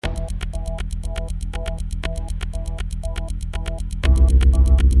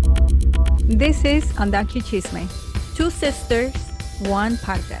This is Chisme. Two sisters, one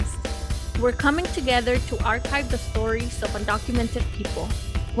podcast. We're coming together to archive the stories of undocumented people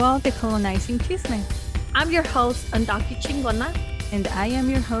while decolonizing chisme. I'm your host, Chingona. And I am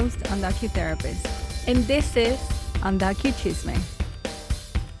your host, Therapist. And this is Chisme.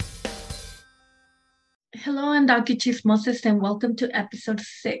 Hello, Chismoses, and welcome to episode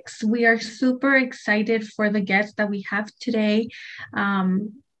 6. We are super excited for the guest that we have today.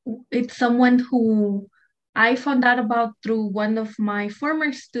 It's someone who I found out about through one of my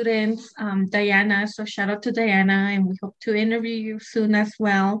former students, Diana. So shout out to Diana, and we hope to interview you soon as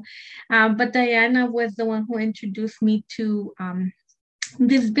well. But Diana was the one who introduced me to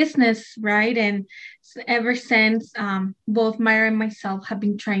this business, right? And ever since, both Myra and myself have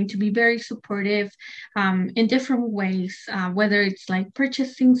been trying to be very supportive in different ways, whether it's like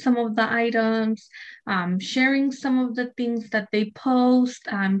purchasing some of the items, sharing some of the things that they post,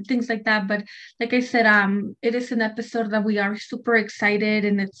 things like that. But like I said, it is an episode that we are super excited,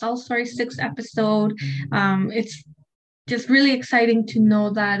 and it's also our 6th episode. It's just really exciting to know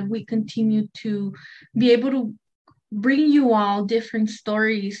that we continue to be able to bring you all different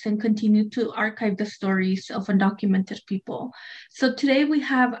stories and continue to archive the stories of undocumented people. So today we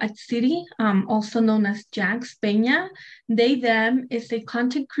have Atsiri, also known as Jax Peña. Them is a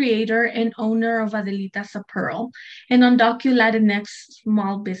content creator and owner of Adelita's Apparel, an undocumented Latinx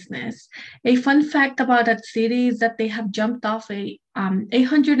small business. A fun fact about Atsiri is that they have jumped off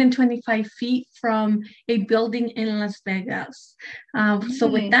 825 feet from a building in Las Vegas. So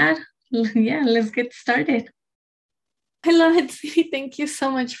with that, let's get started. Hello, Hatsiri. Thank you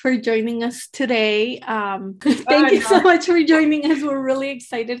so much for joining us today. Thank you so much for joining us. We're really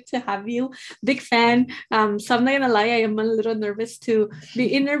excited to have you. Big fan. So I'm not going to lie, I am a little nervous to be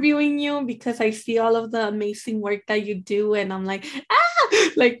interviewing you because I see all of the amazing work that you do. And I'm like,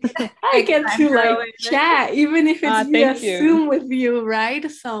 I get to chat, even if it's via Zoom with you, right?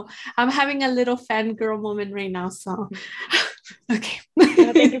 So I'm having a little fangirl moment right now. So... Okay.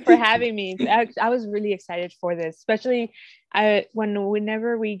 Thank you for having me. I was really excited for this, especially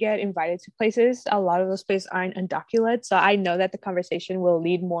whenever we get invited to places, a lot of those places aren't undocumented. So I know that the conversation will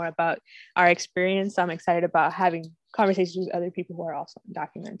lead more about our experience. So I'm excited about having conversations with other people who are also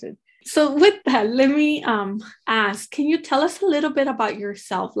undocumented. So with that, let me ask, can you tell us a little bit about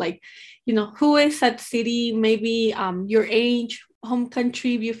yourself? Who is Atsiri, maybe your age, home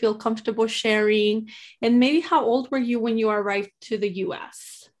country, if you feel comfortable sharing, and maybe how old were you when you arrived to the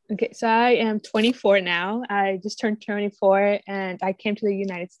U.S.? Okay, so I am 24 now. I just turned 24, and I came to the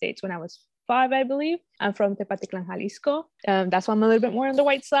United States when I was 5, I believe. I'm from Tepatitlán, Jalisco. That's why I'm a little bit more on the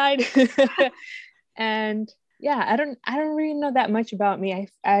white side. And yeah, I don't really know that much about me.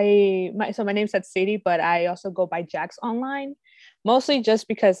 So my name's Atsiri, but I also go by Jax online, mostly just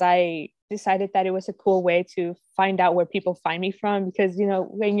because I decided that it was a cool way to find out where people find me from, because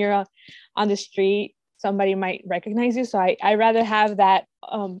when you're on the street, somebody might recognize you, so I rather have that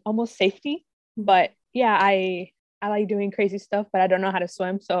almost safety. But yeah, I like doing crazy stuff, but I don't know how to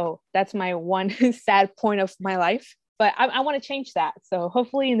swim, so that's my one sad point of my life. But I want to change that, so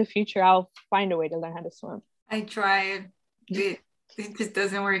hopefully in the future I'll find a way to learn how to swim. I tried. It just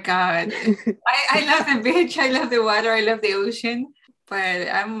doesn't work out. I love the beach, I love the water, I love the ocean. But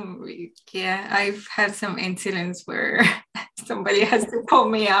I've had some incidents where somebody has to pull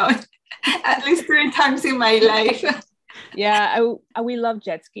me out at least 3 times in my life. Yeah, we love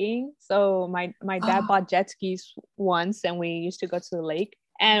jet skiing. So my dad bought jet skis once, and we used to go to the lake.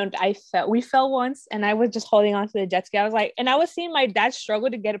 And we fell once, and I was just holding on to the jet ski. I was like, and I was seeing my dad struggle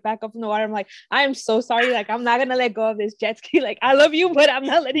to get it back up in the water. I'm like, I am so sorry. Like, I'm not gonna let go of this jet ski. Like, I love you, but I'm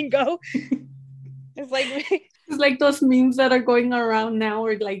not letting go. It's like those memes that are going around now,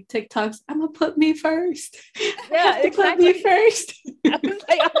 or like TikToks. I'm gonna put me first. Yeah, exactly. Put me first. I was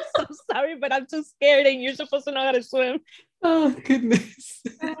like, I'm so sorry, but I'm too scared, and you're supposed to know how to swim. Oh goodness.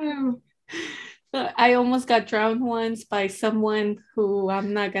 I almost got drowned once by someone who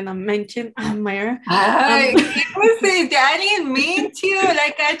I'm not gonna mention. Myra. I didn't mean to.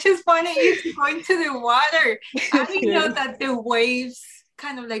 Like, I just wanted you to go into the water. I didn't know that the waves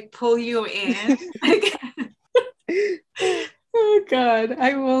kind of like pull you in. Oh God,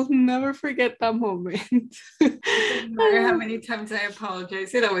 I will never forget that moment. It doesn't matter how many times I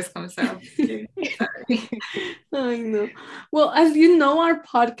apologize, it always comes out. Sorry. I know. Well, as you know, our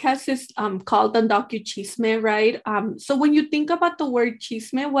podcast is called Chisme, right? So when you think about the word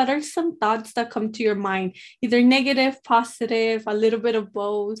chisme, what are some thoughts that come to your mind? Either negative, positive, a little bit of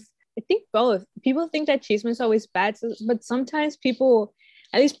both? I think both. People think that chisme is always bad, but sometimes people,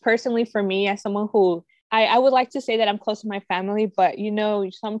 at least personally for me, as someone who I would like to say that I'm close to my family, but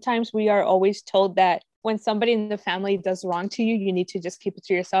sometimes we are always told that when somebody in the family does wrong to you, you need to just keep it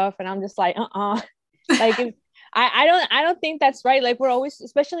to yourself. And I'm just like, like I don't think that's right. Like, we're always,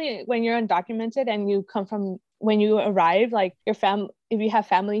 especially when you're undocumented and you come from, when you arrive, like your family, if you have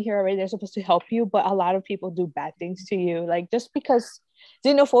family here already, they're supposed to help you, but a lot of people do bad things to you, like, just because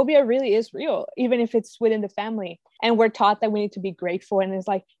xenophobia really is real, even if it's within the family. And we're taught that we need to be grateful, and it's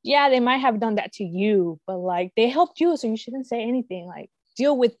like, yeah, they might have done that to you, but like, they helped you, so you shouldn't say anything. Like,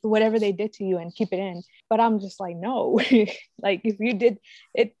 deal with whatever they did to you and keep it in. But I'm just like, no. Like, if you did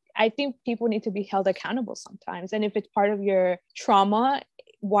it, I think people need to be held accountable sometimes. And if it's part of your trauma,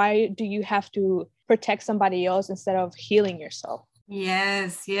 why do you have to protect somebody else instead of healing yourself?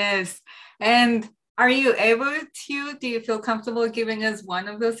 Yes, yes. And are you able to, do you feel comfortable giving us one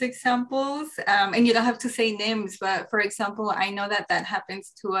of those examples? And you don't have to say names, but for example, I know that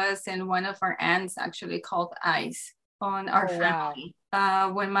happens to us, and one of our aunts actually called ICE on our family.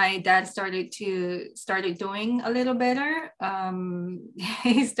 Wow. When my dad started doing a little better,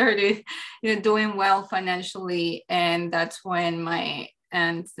 he started doing well financially, and that's when my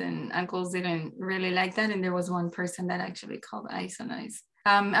aunts and uncles didn't really like that, and there was one person that actually called ICE on ICE.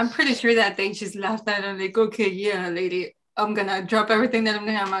 I'm pretty sure that they just laughed at it and like, okay, yeah, lady, I'm gonna drop everything that I'm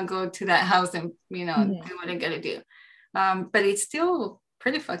gonna go to that house and do what I gotta do. But it's still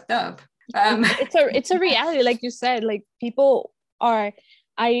pretty fucked up. It's a reality, like you said. Like,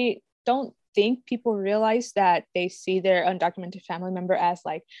 I don't think people realize that they see their undocumented family member as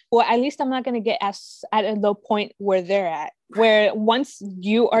like, well, at least I'm not going to get at a low point where they're at, where once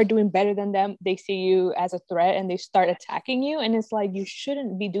you are doing better than them, they see you as a threat and they start attacking you. And it's like, you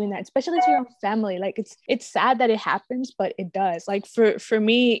shouldn't be doing that, especially to your own family. Like, it's sad that it happens, but it does. Like, for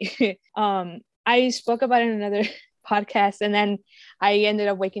me, I spoke about it in another podcast, and then I ended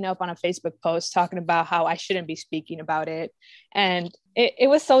up waking up on a Facebook post talking about how I shouldn't be speaking about it. And it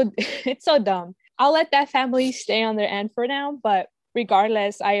was so, it's so dumb. I'll let that family stay on their end for now, but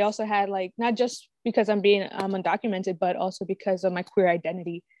regardless, I also had, like, not just because I'm undocumented, but also because of my queer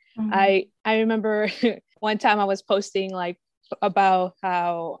identity. Mm-hmm. I remember one time I was posting like about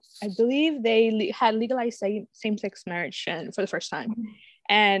how I believe they had legalized same-sex marriage for the first time. Mm-hmm.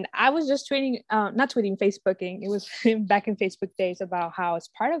 And I was just Facebooking. It was back in Facebook days, about how it's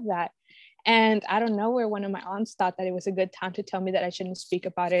part of that. And I don't know where one of my aunts thought that it was a good time to tell me that I shouldn't speak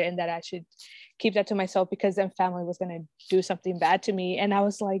about it and that I should keep that to myself, because then family was going to do something bad to me. And I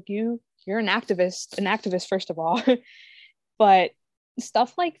was like, you're an activist, first of all. But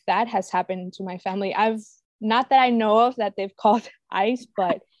stuff like that has happened to my family. Not that I know of that they've called ICE,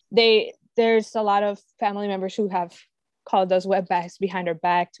 but there's a lot of family members who have called us wetbacks behind our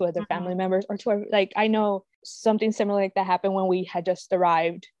back to other family members, or to our, like, I know something similar like that happened when we had just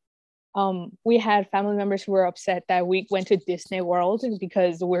arrived. We had family members who were upset that we went to Disney World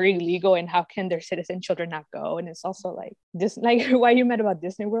because we're illegal, and how can their citizen children not go? And it's also like, why are you mad about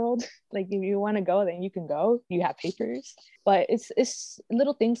Disney World? Like, if you want to go, then you can go, you have papers. But it's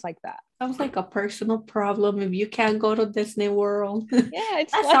little things like that. Sounds like a personal problem. If you can't go to Disney World, yeah,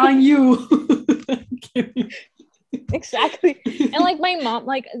 that's like... on you. Exactly. And like, my mom,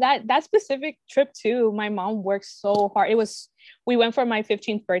 like that specific trip too, my mom worked so hard. We went for my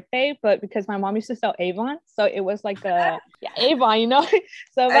 15th birthday, but because my mom used to sell Avon, so it was like Avon,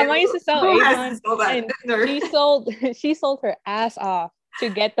 so my mom used to sell Avon, and she sold her ass off to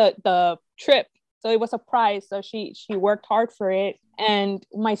get the trip. So it was a prize. So she worked hard for it. And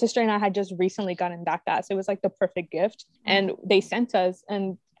my sister and I had just recently gotten DACA. So it was like the perfect gift, and they sent us,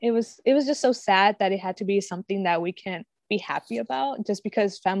 and it was just so sad that it had to be something that we can't be happy about just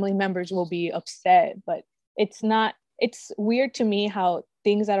because family members will be upset. But it's weird to me how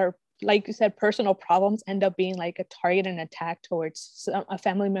things that are, like you said, personal problems end up being like a target and attack towards a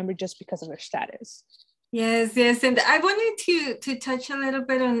family member just because of their status. Yes. And I wanted to touch a little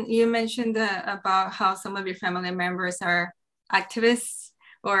bit on, you mentioned about how some of your family members are activists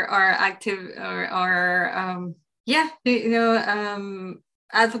or are active or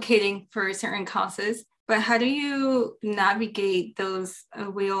advocating for certain causes. But how do you navigate those?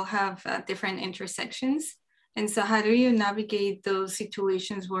 We all have different intersections. And so how do you navigate those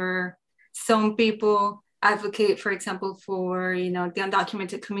situations where some people advocate, for example, for, the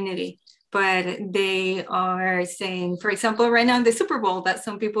undocumented community, but they are saying, for example, right now in the Super Bowl, that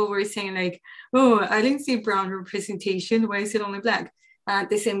some people were saying like, oh, I didn't see brown representation. Why is it only black?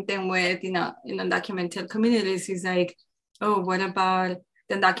 The same thing with, in undocumented communities is like, oh, what about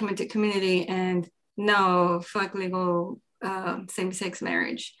the undocumented community? And no, fuck legal same-sex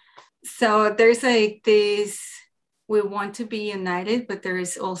marriage. So there's like this we want to be united, but there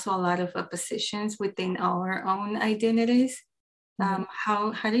is also a lot of oppositions within our own identities.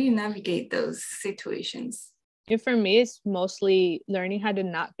 How do you navigate those situations? And for me, it's mostly learning how to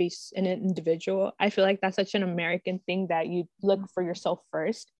not be an individual. I feel like that's such an American thing, that you look for yourself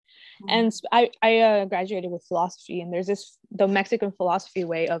first. And I graduated with philosophy, and there's the Mexican philosophy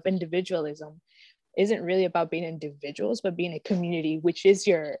way of individualism isn't really about being individuals, but being a community, which is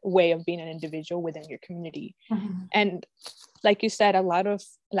your way of being an individual within your community. And like you said, a lot of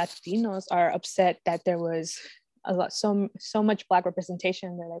Latinos are upset that there was so much Black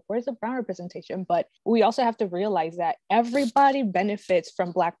representation. They're like, where's the brown representation? But we also have to realize that everybody benefits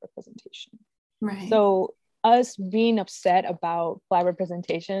from Black representation. Right. So us being upset about Black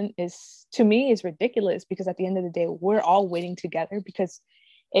representation is, to me, is ridiculous, because at the end of the day, we're all waiting together, because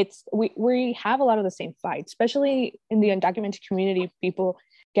we have a lot of the same fights, especially in the undocumented community. People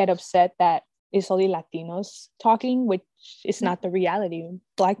get upset that it's only Latinos talking, which is not the reality.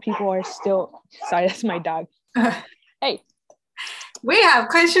 Black people are still, sorry, that's my dog. Hey. We have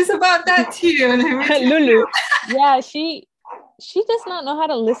questions about that too. Lulu. Yeah, she does not know how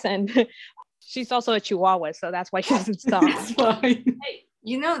to listen. She's also a Chihuahua, so that's why she doesn't stop. Hey,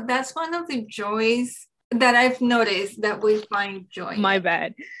 you know, that's one of the joys that I've noticed, that we find joy. My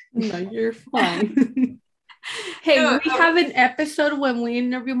bad. No, you're fine. Hey, we have an episode when we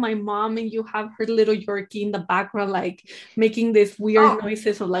interview my mom, and you have her little Yorkie in the background, like making this weird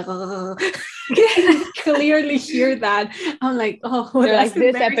noises of like, can clearly hear that. I'm like, oh, like,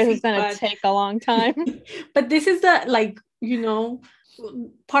 this episode is gonna take a long time. But this is the, like, you know,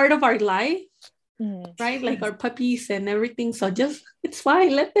 part of our life. Right, like our puppies and everything. So just, it's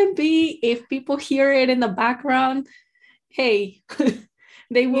fine, let them be. If people hear it in the background, hey,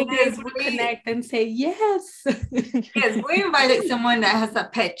 they will be able to connect and say yes. Yes, we invited someone that has a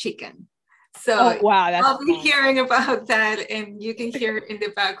pet chicken, so wow, that's I'll be hearing about that, and you can hear it in the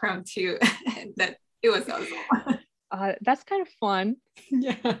background too. That it was awesome. That's kind of fun.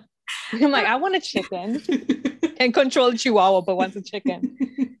 Yeah, I'm like, I want a chicken. Can control a Chihuahua, but wants a chicken.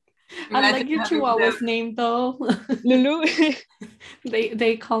 I like your Chihuahua's name though. Lulu.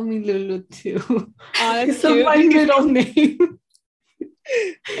 They call me Lulu too. That's so my middle name.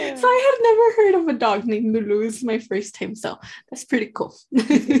 So I had never heard of a dog named Lulu. It's my first time, so that's pretty cool.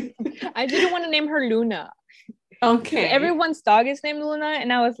 I didn't want to name her Luna. Okay. Everyone's dog is named Luna,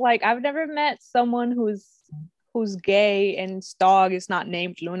 and I was like, I've never met someone who's gay and his dog is not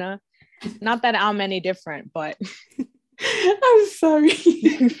named Luna. Not that I'm any different, but I'm sorry.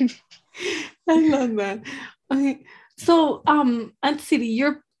 I love that. Okay. So Aunt City,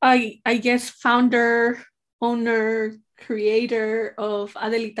 you're I guess founder, owner, creator of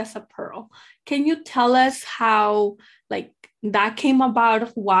Adelitas Apparel. Can you tell us how like that came about,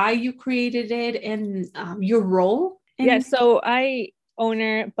 why you created it, and your role? Yeah, so I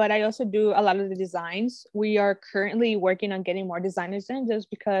owner, but I also do a lot of the designs. We are currently working on getting more designers in, just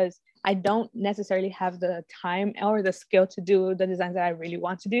because I don't necessarily have the time or the skill to do the designs that I really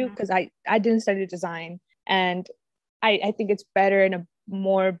want to do, because I didn't study design, and I think it's better and a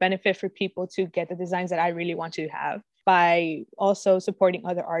more benefit for people to get the designs that I really want to have by also supporting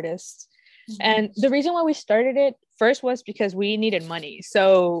other artists. And the reason why we started it first was because we needed money.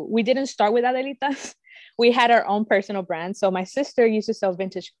 So we didn't start with Adelitas. We had our own personal brand. So my sister used to sell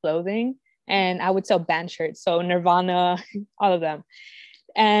vintage clothing, and I would sell band shirts. So Nirvana, all of them.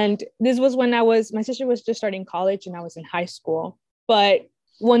 And this was when my sister was just starting college and I was in high school. But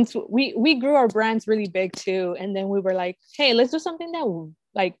once we grew our brands really big too. And then we were like, hey, let's do something that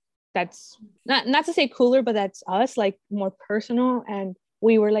like, that's not to say cooler, but that's us, like more personal. And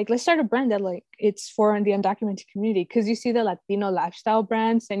we were like, let's start a brand that like it's for the undocumented community, because you see the Latino lifestyle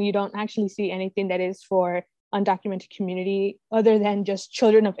brands and you don't actually see anything that is for undocumented community other than just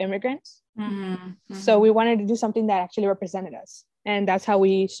children of immigrants. So we wanted to do something that actually represented us. And that's how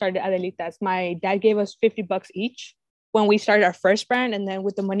we started Adelitas. My dad gave us $50 each when we started our first brand. And then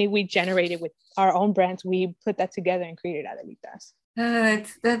with the money we generated with our own brands, we put that together and created Adelitas.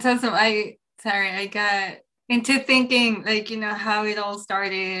 That's awesome. I got into thinking like, you know, how it all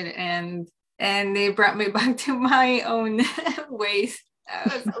started, and they brought me back to my own ways. I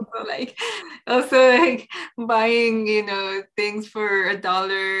was also like buying, you know, things for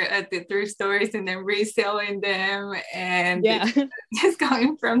 $1 at the thrift stores and then reselling them, and just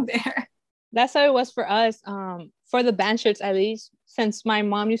going from there. That's how it was for us. For the band shirts, at least, since my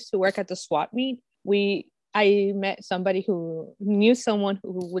mom used to work at the swap meet, I met somebody who knew someone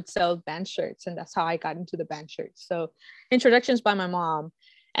who would sell band shirts, and that's how I got into the band shirts. So introductions by my mom.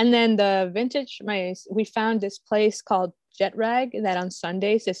 And then the vintage, we found this place called Jet Rag that on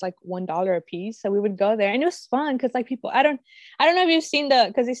Sundays it's like $1 a piece. So we would go there and it was fun because like people, I don't know if you've seen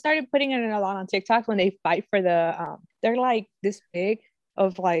because they started putting it in a lot on TikTok when they fight for the they're like this big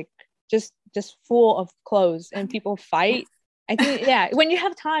of like just full of clothes and people fight. I think, yeah, when you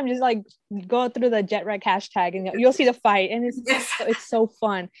have time, just like go through the Jet Rag hashtag and you'll see the fight. And it's so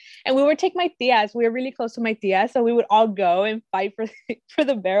fun. And we would take my tias. We were really close to my tias. So we would all go and fight for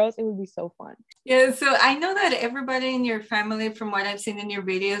the barrels. It would be so fun. Yeah, so I know that everybody in your family, from what I've seen in your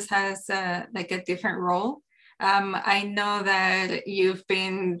videos, has like a different role. I know that you've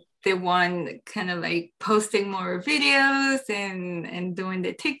been the one kind of like posting more videos and doing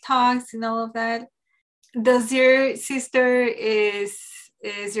the TikToks and all of that. Does your sister is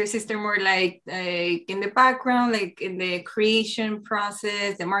your sister more like in the background, like in the creation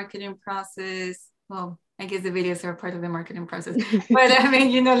process, the marketing process? Well, I guess the videos are part of the marketing process, but I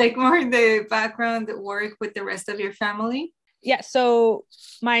mean, you know, like more in the background work with the rest of your family. Yeah. So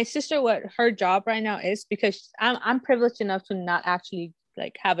my sister, what her job right now is, because I'm privileged enough to not actually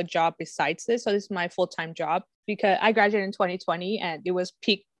like have a job besides this. So this is my full-time job because I graduated in 2020 and it was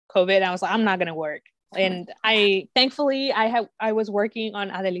peak COVID. I was like, I'm not going to work. And I was working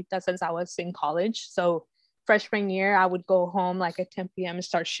on Adelita since I was in college. So freshman year, I would go home like at 10 p.m. and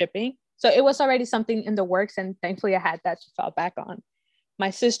start shipping. So it was already something in the works. And thankfully I had that to fall back on. My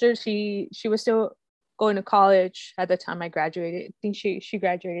sister, she was still going to college at the time I graduated. I think she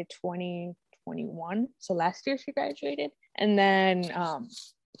graduated 2021. So last year she graduated. And then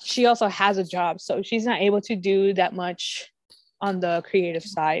she also has a job. So she's not able to do that much on the creative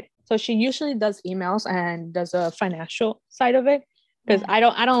side. So she usually does emails and does a financial side of it because I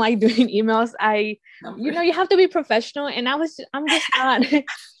don't like doing emails. You have to be professional, and I'm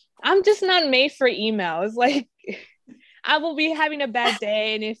just not made for emails. Like I will be having a bad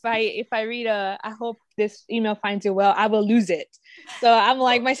day, and if I read I hope this email finds you well, I will lose it. So I'm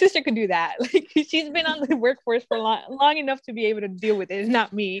like, my sister could do that. Like she's been on the workforce for long enough to be able to deal with it. It's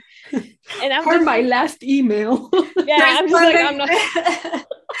not me. And I'm my last email. Yeah, I'm just like, I'm not.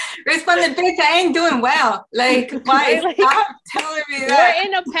 Responded, bitch, I ain't doing well. Like, why? Like, stop telling me that. We're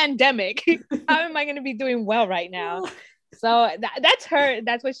in a pandemic. How am I going to be doing well right now? So that's her.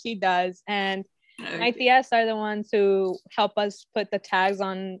 That's what she does. And my tias are the ones who help us put the tags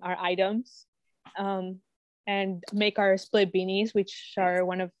on our items and make our split beanies, which are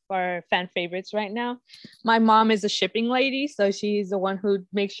one of our fan favorites right now. My mom is a shipping lady. So she's the one who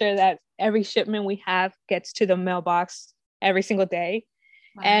makes sure that every shipment we have gets to the mailbox every single day.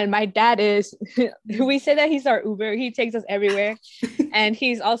 Wow. And my dad is, we say that he's our Uber. He takes us everywhere. And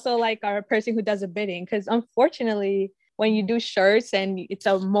he's also like our person who does the bidding. Because unfortunately, when you do shirts and it's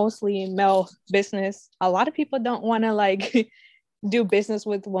a mostly male business, a lot of people don't want to like do business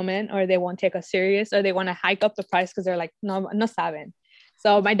with women, or they won't take us serious, or they want to hike up the price because they're like, no saben.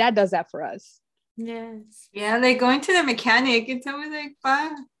 So my dad does that for us. Yes. Yeah, like going to the mechanic, it's always like,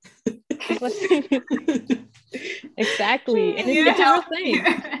 bah. Exactly. And it's a real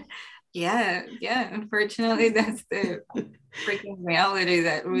thing. Yeah. Unfortunately, that's the freaking reality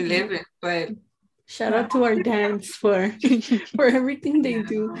that we live in. But shout out to our dads for everything they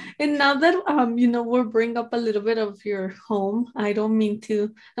do. And now that we'll bring up a little bit of your home. I don't mean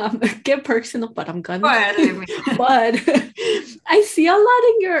to get personal, but I'm gonna. But I see a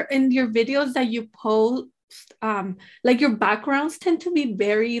lot in your videos that you post. Like your backgrounds tend to be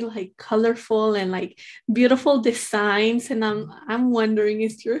very like colorful and like beautiful designs, and I'm wondering,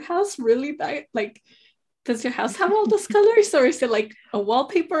 is your house really that like? Does your house have all those colors, or is it like a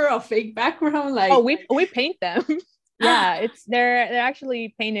wallpaper, a fake background? Like, oh, we paint them. Yeah, they're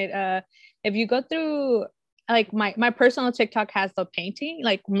actually painted. If you go through like my personal TikTok has the painting,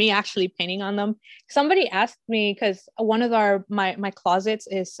 like me actually painting on them. Somebody asked me because one of my closets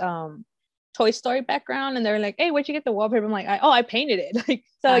is Toy Story background, and they're like, hey, where'd you get the wallpaper? I'm like, I painted it. Like,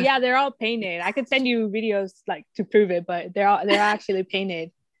 so yeah, they're all painted. I could send you videos like to prove it, but they're actually painted.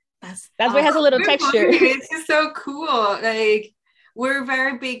 That's why it has a little texture. It's just so cool. Like, we're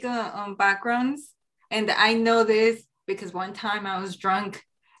very big on backgrounds, and I know this because one time I was drunk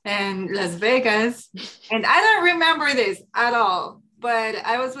in Las Vegas, and I don't remember this at all, but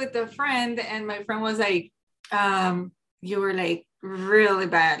I was with a friend, and my friend was like, you were like really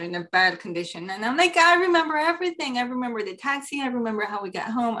bad, in a bad condition. And I'm like, I remember everything. I remember the taxi. I remember how we got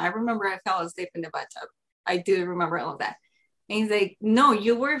home. I remember I fell asleep in the bathtub. I do remember all of that. And he's like, no,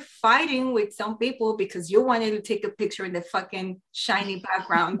 you were fighting with some people because you wanted to take a picture in the fucking shiny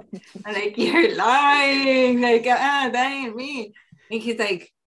background. I'm like, you're lying. Like, that ain't me. And he's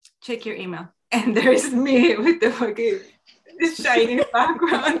like, check your email. And there's me with the fucking shiny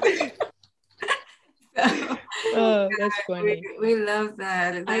background. So, Oh, that's funny. We love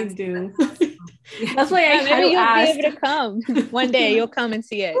that. I do. Yeah. That's why I Maybe you'll asked. be able to come one day. You'll come and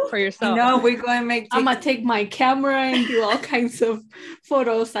see it for yourself. No, we're going to make. I'm gonna take my camera and do all kinds of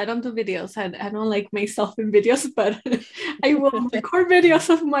photos. I don't do videos. I don't like myself in videos, but I will record videos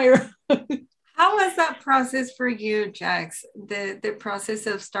of my own. How was that process for you, Jax? The process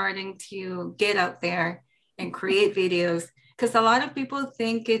of starting to get out there and create videos? Because a lot of people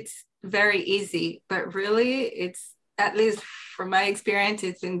think it's very easy, but really it's, at least from my experience,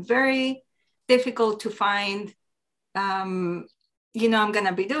 it's been very difficult to find, I'm going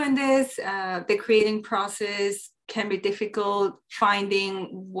to be doing this. The creating process can be difficult, finding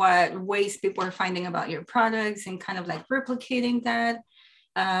what ways people are finding about your products and kind of like replicating that,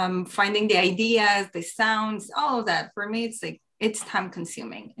 finding the ideas, the sounds, all of that. For me, it's like, it's time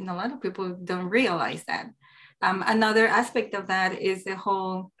consuming. And a lot of people don't realize that. Another aspect of that is the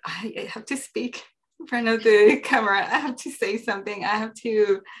whole, I have to speak in front of the camera. I have to say something. I have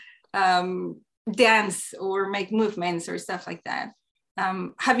to dance or make movements or stuff like that.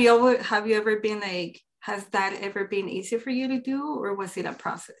 Have you ever been like, has that ever been easy for you to do, or was it a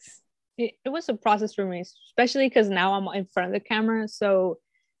process? It was a process for me, especially because now I'm in front of the camera. So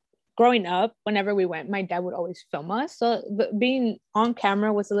growing up, whenever we went, my dad would always film us. So being on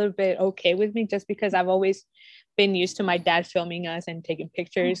camera was a little bit okay with me, just because I've always been used to my dad filming us and taking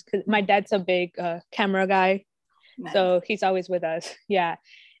pictures, because my dad's a big camera guy. Nice. So he's always with us. Yeah.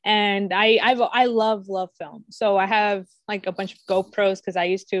 And I love film. So I have like a bunch of GoPros, because I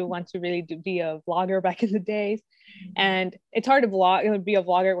used to want to really be a vlogger back in the days. And it's hard to vlog. It would be a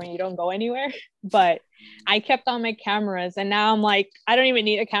vlogger when you don't go anywhere. But I kept on my cameras, and now I'm like, I don't even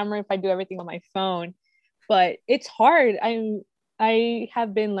need a camera if I do everything on my phone. But it's hard. I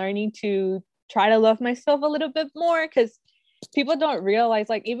have been learning to try to love myself a little bit more, because people don't realize,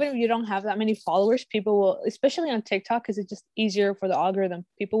 like, even if you don't have that many followers, people will, especially on TikTok, because it's just easier for the algorithm,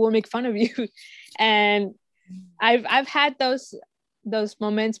 people will make fun of you. And I've had those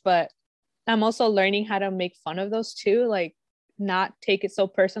moments, but I'm also learning how to make fun of those too, like not take it so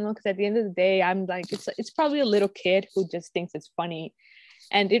personal, because at the end of the day, I'm like, it's probably a little kid who just thinks it's funny.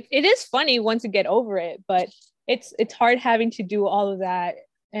 And it is funny once you get over it, but it's hard having to do all of that,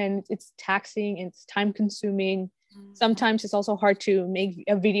 and it's taxing, it's time consuming. Sometimes it's also hard to make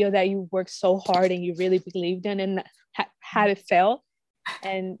a video that you worked so hard and you really believed in, and have it fail.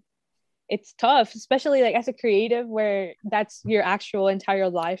 And it's tough, especially like as a creative, where that's your actual entire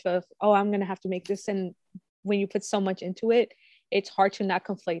life of, oh, I'm gonna have to make this. And when you put so much into it, it's hard to not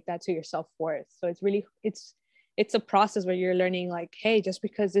conflate that to your self-worth. So it's a process where you're learning, like, hey, just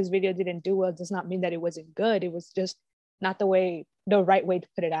because this video didn't do well does not mean that it wasn't good. It was just not the right way to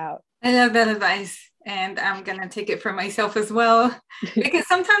put it out. I love that advice, and I'm gonna take it for myself as well, because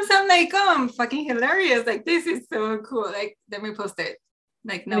sometimes I'm like, oh, I'm fucking hilarious, like this is so cool, like let me post it,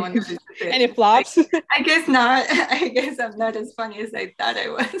 like no one notices it. And it flops. Like, I guess not. I guess I'm not as funny as I thought I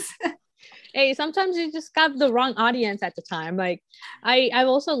was. Hey, sometimes you just got the wrong audience at the time. Like I've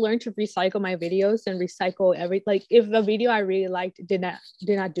also learned to recycle my videos and recycle like if a video I really liked did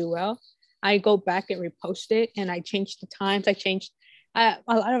not do well, I go back and repost it, and I change the times. A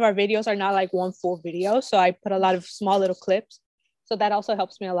lot of our videos are not like one full video, so I put a lot of small little clips. So that also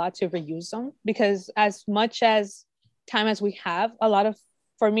helps me a lot to reuse them, because as much as time as we have,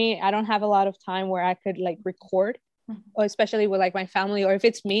 for me, I don't have a lot of time where I could like record, or especially with like my family, or if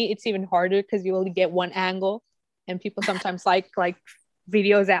it's me, it's even harder, because you only get one angle, and people sometimes like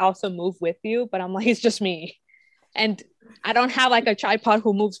videos that also move with you, but I'm like, it's just me. And I don't have like a tripod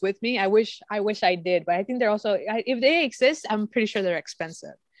who moves with me. I wish I did, but I think they're also, if they exist, I'm pretty sure they're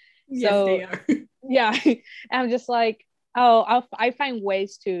expensive. Yes, so, they are. Yeah, I'm just like, I find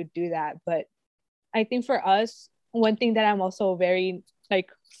ways to do that. But I think for us, one thing that I'm also very like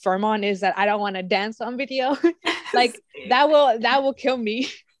firm on is that I don't want to dance on video. Like that will kill me.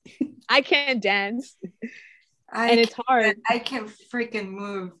 I can't dance, and it's hard. I can't freaking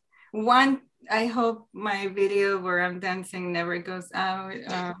move. I hope my video where I'm dancing never goes out.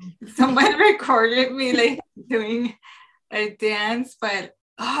 Someone recorded me like doing a dance, but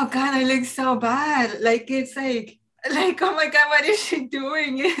oh god, I look so bad. Like it's like oh my god, what is she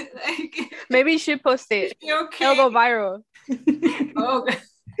doing? Like maybe you should post it. Okay. It'll go viral. Oh.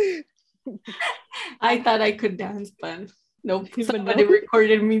 I thought I could dance, but nope. Somebody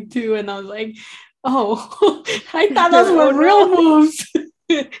recorded me too, and I was like, oh, I thought those were real moves.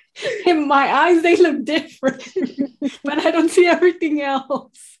 In my eyes, they look different, but I don't see everything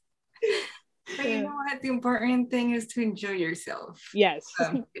else. But you know what? The important thing is to enjoy yourself. Yes.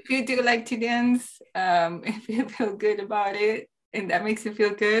 If you do like to dance, if you feel good about it, and that makes you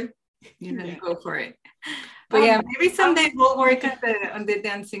feel good, you know, go for it. But yeah, maybe someday we'll work on the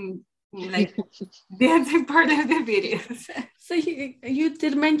dancing, like dancing part of the videos. So you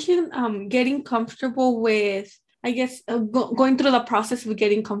did mention getting comfortable with, I guess, going through the process of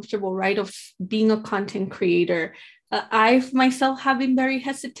getting comfortable, right, of being a content creator. I've myself have been very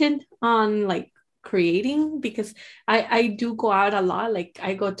hesitant on like creating because I do go out a lot. Like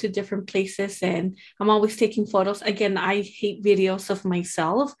I go to different places and I'm always taking photos. Again, I hate videos of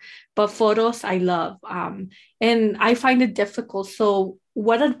myself, but photos I love. And I find it difficult. So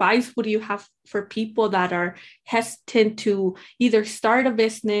what advice would you have for people that are hesitant to either start a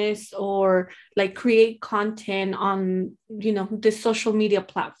business or like create content on, the social media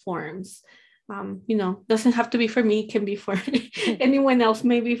platforms? Doesn't have to be for me, it can be for anyone else.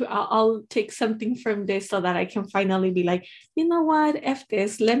 Maybe I'll take something from this so that I can finally be like, you know what, F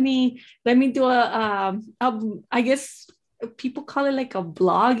this. Let me do I guess people call it like a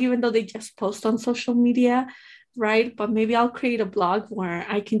blog, even though they just post on social media, right? But maybe I'll create a blog where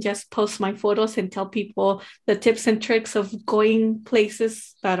I can just post my photos and tell people the tips and tricks of going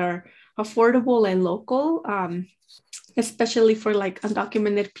places that are affordable and local, especially for like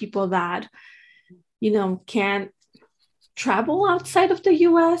undocumented people that can't travel outside of the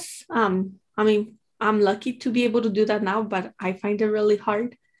US. I mean, I'm lucky to be able to do that now, but I find it really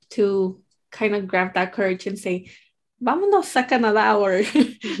hard to kind of grab that courage and say, vámonos a Canadá or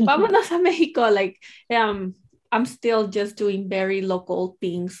vámonos a Mexico. Like, I'm still just doing very local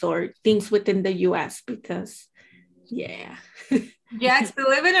things or things within the US because, yeah. Yes,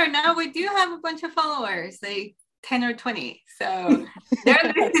 believe it or not, we do have a bunch of followers, like 10 or 20. So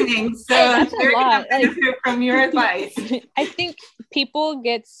they're listening. So they're going to benefit from your advice. I think people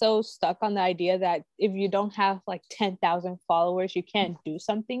get so stuck on the idea that if you don't have like 10,000 followers, you can't do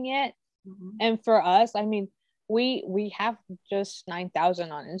something yet. Mm-hmm. And for us, I mean, we have just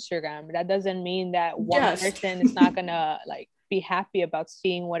 9,000 on Instagram. That doesn't mean that one person is not gonna like be happy about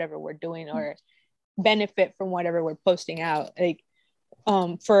seeing whatever we're doing or benefit from whatever we're posting out. Like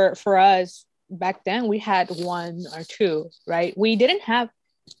for us back then, we had 1 or 2, right? We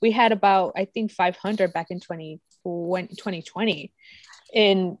had about, I think, 500 back in 2020.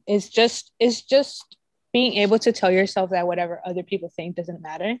 And it's just being able to tell yourself that whatever other people think doesn't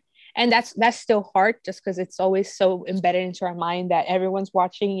matter. And that's still hard just because it's always so embedded into our mind that everyone's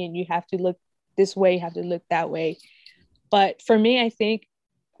watching and you have to look this way, you have to look that way. But for me, I think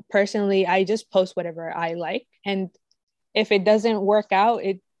personally, I just post whatever I like. And if it doesn't work out,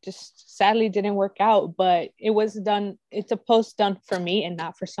 it just sadly didn't work out, but it's a post done for me and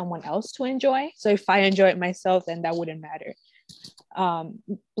not for someone else to enjoy. So if I enjoy it myself, then that wouldn't matter.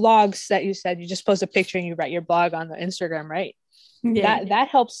 Blogs that you said, you just post a picture and you write your blog on the Instagram, right? Yeah. That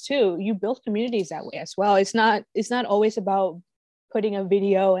helps too. You build communities that way as well. It's not always about putting a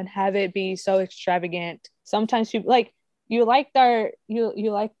video and have it be so extravagant. Sometimes people you liked our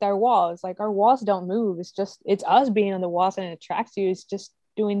walls. Like our walls don't move. It's us being on the walls and it attracts you. It's just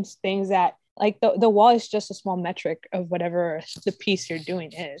doing things that like the wall is just a small metric of whatever the piece you're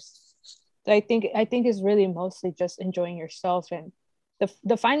doing is. So I think it's really mostly just enjoying yourself and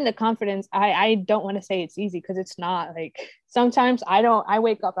the finding the confidence. I don't want to say it's easy because it's not. Like sometimes I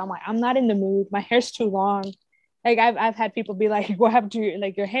wake up, I'm like, I'm not in the mood. My hair's too long. Like I've had people be like, what happened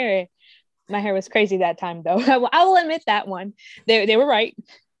to your hair? My hair was crazy that time though. I will admit that one. They were right.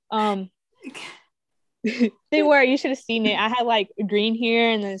 They were. You should have seen it. I had like green hair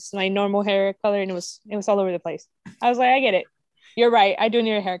and this my normal hair color, and it was all over the place. I was like, I get it. You're right. I do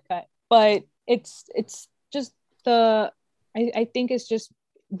need a haircut, but it's just I think it's just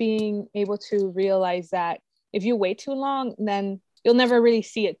being able to realize that if you wait too long, then you'll never really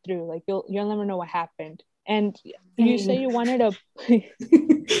see it through. Like you'll never know what happened. And you say you wanted to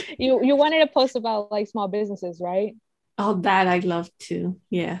you wanted to post about like small businesses, right? Oh, that I love too.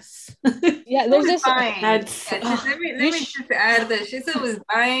 Yes. Yeah, there's just let me just add that she was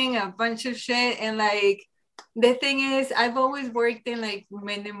buying a bunch of shit, and like the thing is, I've always worked in like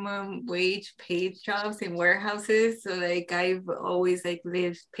minimum wage paid jobs in warehouses. So like I've always like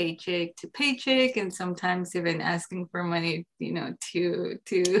lived paycheck to paycheck, and sometimes even asking for money, to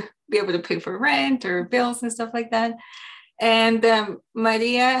be able to pay for rent or bills and stuff like that. And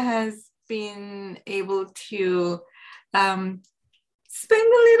Maria has been able to spend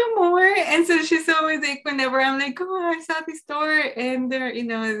a little more, and so she's always like, whenever I'm like, oh, I saw this store and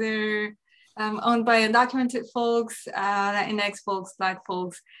they're owned by undocumented folks, Latinx folks, Black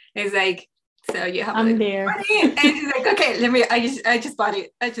folks, it's like, so you have I'm there, and she's like, okay, I just bought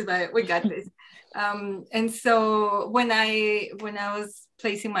it, we got this. And so when I was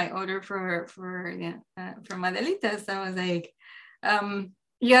placing my order for Madelitas, I was like,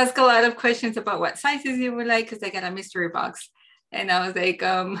 you ask a lot of questions about what sizes you would like, because I got a mystery box. And I was like,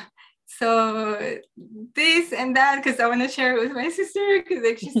 so this and that, because I want to share it with my sister, because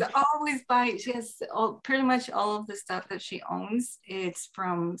like she's always buying. She has pretty much all of the stuff that she owns. It's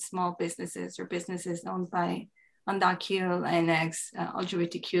from small businesses or businesses owned by undocumented, Latinx,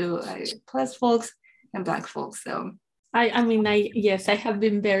 LGBTQ plus folks and Black folks. So I mean, yes, I have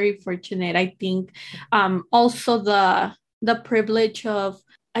been very fortunate. I think also the privilege of,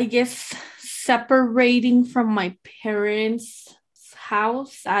 I guess, separating from my parents'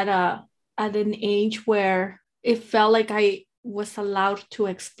 house at an age where it felt like I was allowed to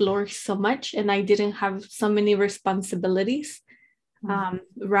explore so much and I didn't have so many responsibilities.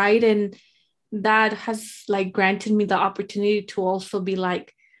 Right. And that has like granted me the opportunity to also be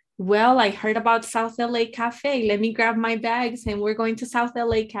like, well, I heard about South LA Cafe. Let me grab my bags and we're going to South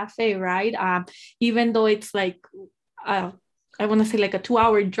LA Cafe, right? Even though it's like, I want to say like a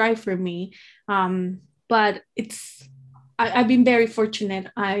 2-hour drive for me. But I've been very fortunate.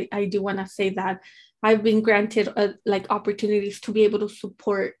 I do want to say that I've been granted like opportunities to be able to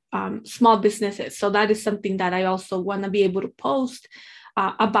support small businesses. So that is something that I also want to be able to post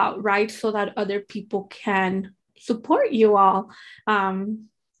about, right? So that other people can support you all.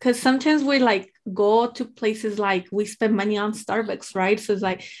 Because sometimes we like go to places like we spend money on Starbucks, right? So it's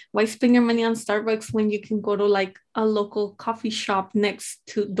like, why spend your money on Starbucks when you can go to like a local coffee shop next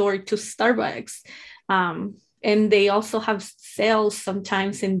door to Starbucks? And they also have sales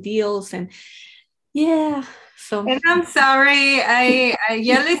sometimes and deals and yeah. So and I'm sorry,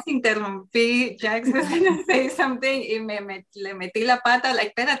 ya les interrumpí. Jax was gonna say something y le metí la pata,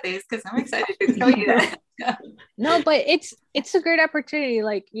 like, espérate, because I'm excited to tell you that. No, but it's a great opportunity.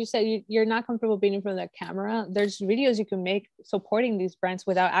 Like you said, you're not comfortable being in front of the camera. There's videos you can make supporting these brands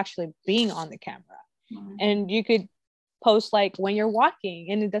without actually being on the camera. And you could post like when you're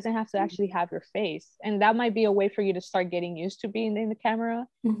walking and it doesn't have to actually have your face. And that might be a way for you to start getting used to being in the camera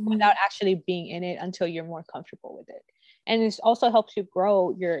without actually being in it until you're more comfortable with it. And it also helps you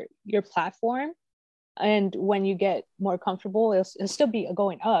grow your platform. And when you get more comfortable, it'll still be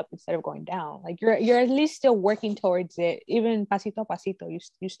going up instead of going down. Like you're at least still working towards it. Even pasito a pasito,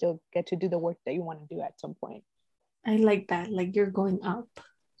 you still get to do the work that you want to do at some point. I like that. Like you're going up,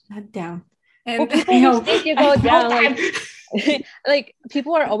 not down. And well, people think you go down. Like, like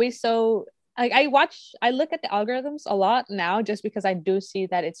people are always so like I look at the algorithms a lot now just because I do see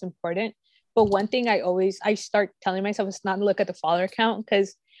that it's important. But one thing I start telling myself is not to look at the follower count,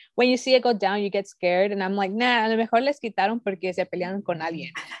 because when you see it go down, you get scared. And I'm like, nah, a lo mejor les quitaron porque se pelearon con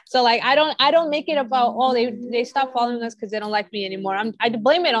alguien. So like, I don't make it about, oh, they stopped following us because they don't like me anymore. I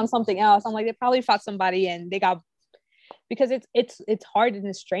blame it on something else. I'm like, they probably fought somebody and they got, because it's hard and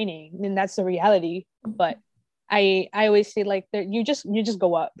it's draining, and that's the reality. But I always say like, you just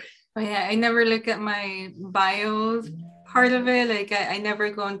go up. Oh yeah, I never look at my bios part of it. Like I never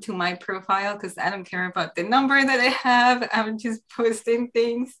go into my profile because I don't care about the number that I have. I'm just posting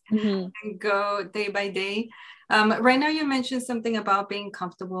things and go day by day. Right now you mentioned something about being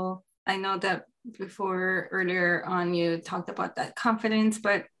comfortable. I know that before earlier on you talked about that confidence,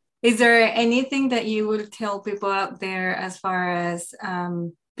 but is there anything that you would tell people out there as far as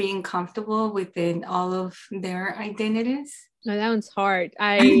being comfortable within all of their identities? No, that one's hard.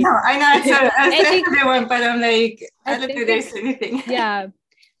 I know. I think everyone, but I'm like, I don't think there's anything. Yeah,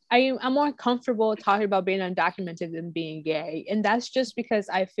 I'm more comfortable talking about being undocumented than being gay, and that's just because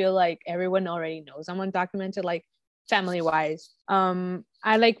I feel like everyone already knows I'm undocumented, like family-wise.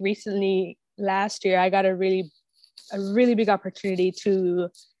 I like recently last year I got a really big opportunity to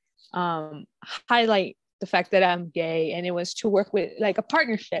highlight the fact that I'm gay, and it was to work with like a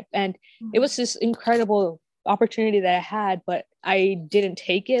partnership, and it was this incredible opportunity that I had, but I didn't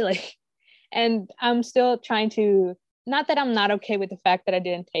take it. Like, and I'm still trying to, not that I'm not okay with the fact that I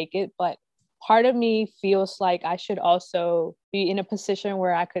didn't take it, but part of me feels like I should also be in a position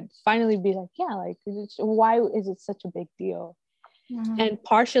where I could finally be like, yeah, like, why is it such a big deal? And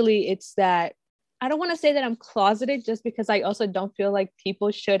partially it's that I don't want to say that I'm closeted, just because I also don't feel like people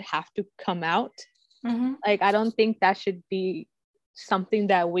should have to come out. Like, I don't think that should be something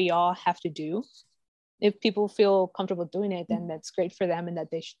that we all have to do. If people feel comfortable doing it, then that's great for them, and that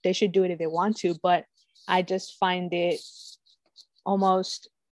they should do it if they want to. But I just find it almost,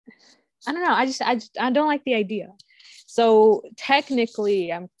 I don't know. I don't like the idea. So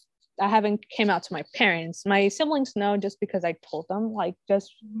technically, I haven't came out to my parents. My siblings know just because I told them, like,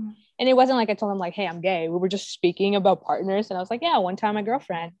 just, and it wasn't like I told them like, hey, I'm gay. We were just speaking about partners, and I was like, yeah, one time my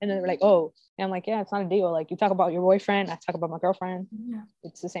girlfriend, and then they were like, oh, and I'm like, yeah, it's not a deal. Like, you talk about your boyfriend, I talk about my girlfriend. Yeah.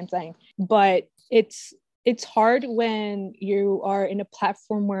 It's the same thing. But it's it's hard when you are in a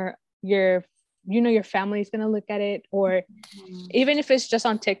platform where your family is going to look at it, or even if it's just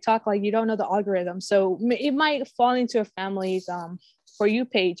on TikTok, like you don't know the algorithm. So it might fall into a family's For You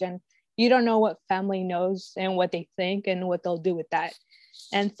page, and you don't know what family knows and what they think and what they'll do with that.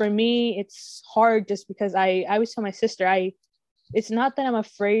 And for me, it's hard just because I always tell my sister, it's not that I'm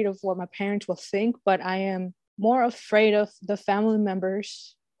afraid of what my parents will think, but I am more afraid of the family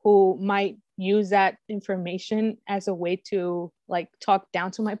members who might use that information as a way to like talk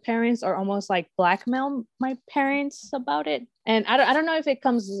down to my parents, or almost like blackmail my parents about it. And I don't know if it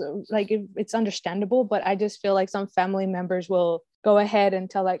comes like, if it's understandable, but I just feel like some family members will go ahead and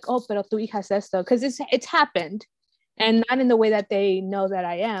tell like, oh, pero tu hija es esto, because it's happened, and not in the way that they know that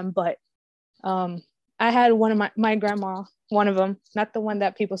I am. But I had one of my grandma, one of them, not the one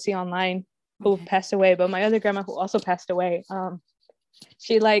that people see online, who passed away, but my other grandma who also passed away.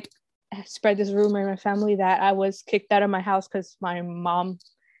 She like spread this rumor in my family that I was kicked out of my house because my mom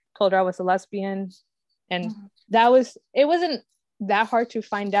told her I was a lesbian. And it wasn't that hard to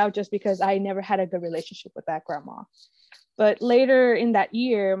find out, just because I never had a good relationship with that grandma. But later in that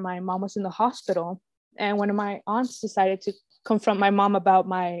year, my mom was in the hospital, and one of my aunts decided to confront my mom about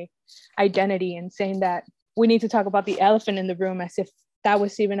my identity and saying that we need to talk about the elephant in the room, as if that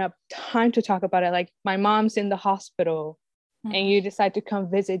was even a time to talk about it. Like, my mom's in the hospital and you decide to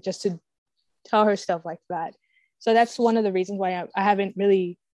come visit just to tell her stuff like that. So that's one of the reasons why I haven't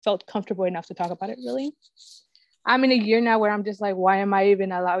really felt comfortable enough to talk about it, really. I'm in a year now where I'm just like, why am I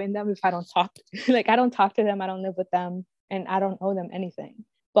even allowing them if I don't talk? Like, I don't talk to them, I don't live with them, and I don't owe them anything.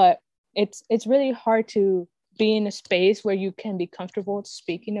 But it's really hard to be in a space where you can be comfortable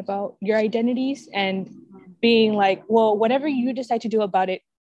speaking about your identities and being like, well, whatever you decide to do about it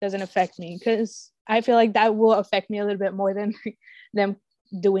doesn't affect me, because I feel like that will affect me a little bit more than them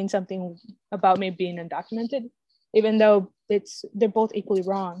doing something about me being undocumented, even though they're both equally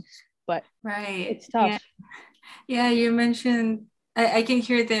wrong. But it's tough. Yeah, you mentioned, I can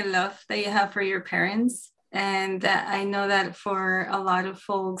hear the love that you have for your parents. And I know that for a lot of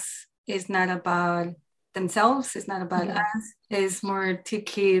folks, it's not about themselves, it's not about us, it's more to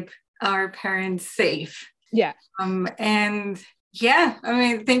keep our parents safe. Yeah. And yeah, I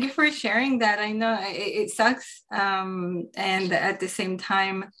mean, thank you for sharing that. I know it sucks. And at the same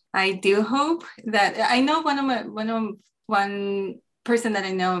time, I do hope that, I know one person that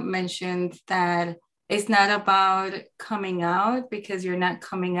I know mentioned that it's not about coming out because you're not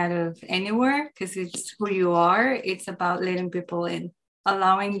coming out of anywhere, because it's who you are. It's about letting people in,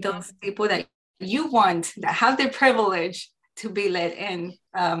 allowing those people that you want, that have the privilege to be let in,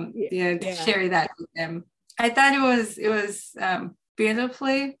 to share that with them. I thought it was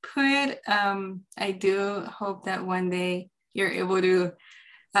beautifully put. I do hope that one day you're able to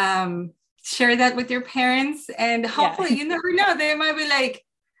share that with your parents, and hopefully, you never know, they might be like,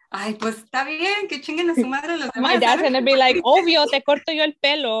 ay, pues está bien, que chinguen a su madre los demás. My dad's gonna be like, obvio, te corto yo el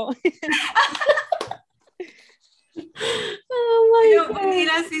pelo. Oh my God. In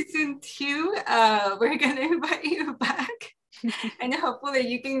a season 2, we're gonna invite you back. And hopefully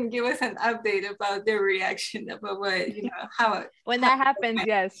you can give us an update about their reaction, about what, how when that happens.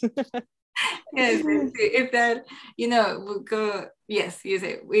 Yes. Yes, if that, will go, yes, you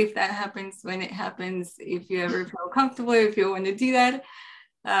say, if that happens, when it happens, if you ever feel comfortable, if you want to do that,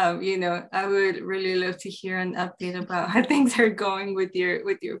 I would really love to hear an update about how things are going with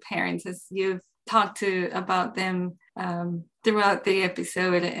your parents, as you've talked about them throughout the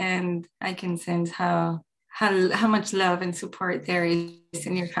episode, and I can sense how much love and support there is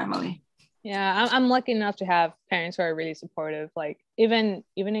in your family. Yeah, I'm lucky enough to have parents who are really supportive. Like, even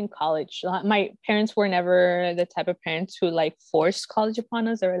in college, my parents were never the type of parents who like forced college upon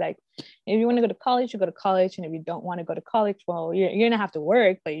us. They were like, if you want to go to college, you go to college, and if you don't want to go to college, well, you're gonna have to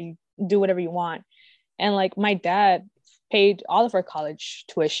work, but you do whatever you want. And like, my dad paid all of our college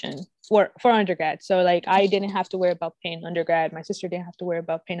tuition for undergrad, so like, I didn't have to worry about paying undergrad. My sister didn't have to worry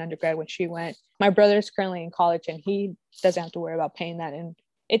about paying undergrad when she went. My brother's currently in college, and he doesn't have to worry about paying that. And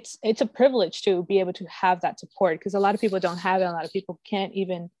it's a privilege to be able to have that support, because a lot of people don't have it. A lot of people can't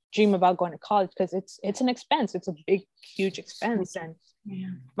even dream about going to college because it's an expense. It's a big, huge expense. And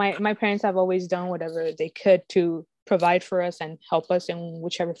my parents have always done whatever they could to provide for us and help us in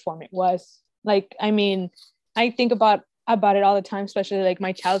whichever form it was. Like, I mean, I think about it all the time, especially like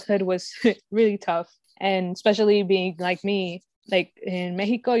my childhood was really tough, and especially being like me. Like, in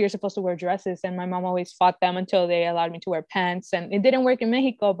Mexico, you're supposed to wear dresses, and my mom always fought them until they allowed me to wear pants. And it didn't work in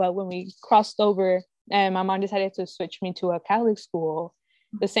Mexico, but when we crossed over and my mom decided to switch me to a Catholic school,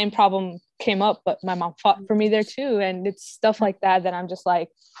 the same problem came up, but my mom fought for me there too. And it's stuff like that I'm just like,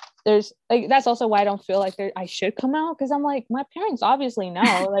 there's like, that's also why I don't feel like I should come out, because I'm like, my parents obviously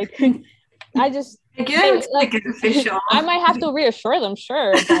know. Like I just like it's official. I might have to reassure them,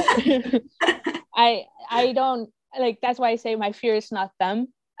 sure, but I don't, like, that's why I say my fear is not them.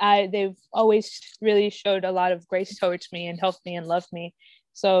 They've always really showed a lot of grace towards me and helped me and loved me.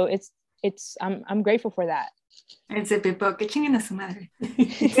 So I'm grateful for that. It's a bit book. Que chinguen a su madre.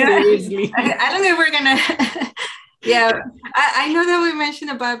 Seriously. I don't know if we're gonna. Yeah, I know that we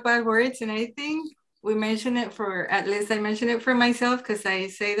mentioned about bad words, and I think we mentioned it at least I mentioned it for myself because I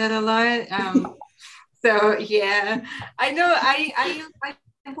say that a lot. So yeah, I know. I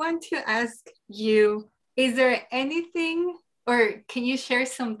want to ask you: is there anything, or can you share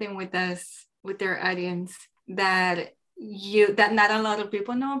something with us, with our audience, that not a lot of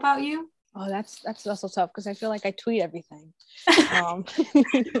people know about you? Oh, that's also tough because I feel like I tweet everything.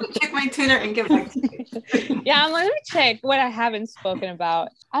 Check my Twitter and get back to you. Yeah, let me check what I haven't spoken about.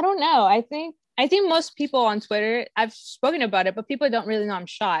 I don't know. I think most people on Twitter, I've spoken about it, but people don't really know I'm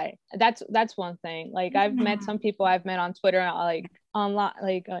shy. That's one thing. Like I've met some people I've met on Twitter, like online,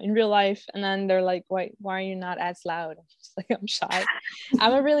 like in real life, and then they're like, why are you not as loud? I'm just like, I'm shy.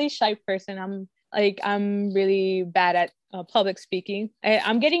 I'm a really shy person. I'm really bad at public speaking.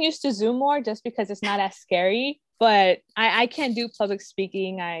 I'm getting used to Zoom more just because it's not as scary, but I can't do public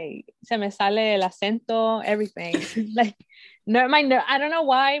speaking. Se me sale el acento, everything. Like, I don't know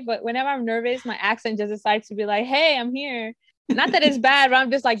why, but whenever I'm nervous, my accent just decides to be like, hey, I'm here. Not that it's bad, but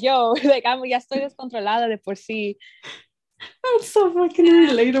I'm just like, yo, like ya estoy descontrolada de por sí. That's so fucking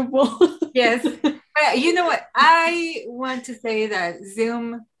relatable. Yes. But you know what? I want to say that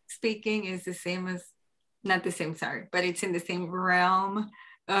Zoom speaking is the same as, not the same, sorry, but it's in the same realm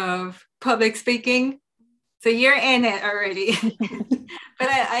of public speaking. So you're in it already. But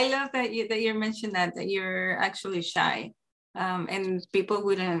I love that you mentioned that you're actually shy. And people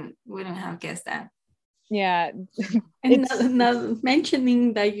wouldn't have guessed that. Yeah. And not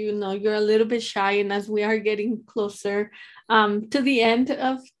mentioning that, you're a little bit shy, and as we are getting closer to the end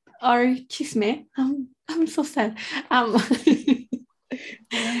of our chisme, I'm so sad.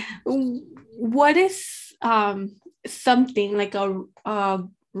 What is something like a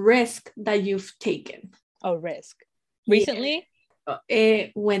risk that you've taken? A risk recently? Yeah.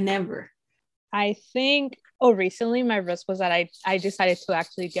 Whenever. I think recently my risk was that I decided to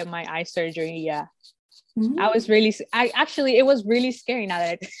actually get my eye surgery. Yeah. Mm-hmm. It was really scary now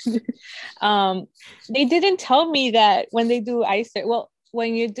that they didn't tell me that when they do eye surgery. Well,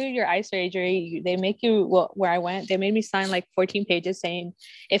 when you do your eye surgery, they make you, where I went, they made me sign like 14 pages saying,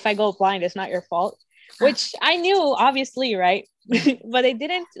 if I go blind, it's not your fault, which I knew, obviously, right? But they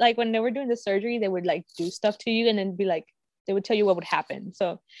didn't, like, when they were doing the surgery, they would like do stuff to you and then be like, they would tell you what would happen.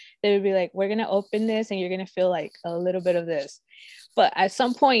 So they would be like, we're going to open this and you're going to feel like a little bit of this. But at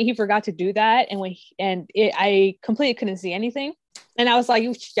some point he forgot to do that. And I completely couldn't see anything. And I was like,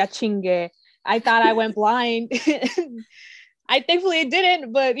 ya chingue. I thought I went blind. Thankfully it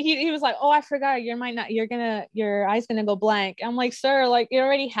didn't, but he was like, oh, I forgot, your eye's gonna go blank. I'm like, sir, like, it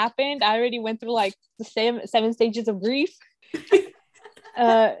already happened. I already went through like the 7 stages of grief.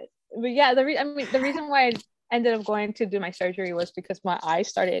 But yeah, the reason why I ended up going to do my surgery was because my eyes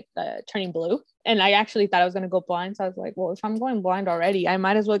started turning blue, and I actually thought I was gonna go blind. So I was like, well, if I'm going blind already, I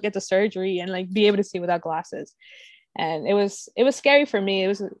might as well get the surgery and like be able to see without glasses. And it was scary for me. It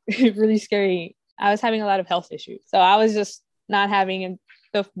was really scary. I was having a lot of health issues, so I was just not having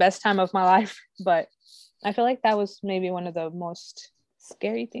the best time of my life. But I feel like that was maybe one of the most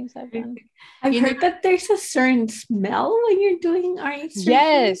scary things I've done. I've heard that there's a certain smell when you're doing eye surgery.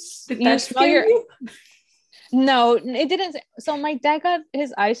 Yes. Did that scare you? No, it didn't. So my dad got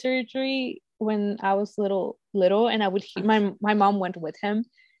his eye surgery when I was little, and my mom went with him.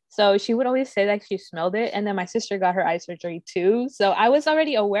 So she would always say that she smelled it. And then my sister got her eye surgery too. So I was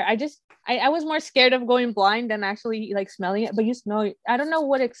already aware. I was more scared of going blind than actually like smelling it. But you smell, I don't know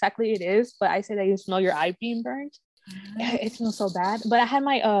what exactly it is, but I say that you smell your eye being burned. It smells so bad. But I had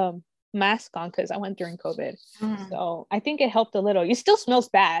my mask on because I went during COVID. So I think it helped a little. It still smells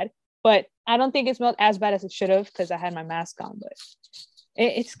bad, but I don't think it smelled as bad as it should have because I had my mask on. But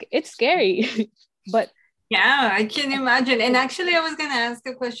it's scary. But yeah, I can imagine. And actually, I was going to ask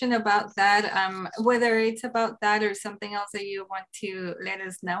a question about that, whether it's about that or something else that you want to let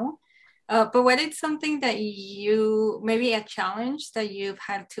us know. But what is something that maybe a challenge that you've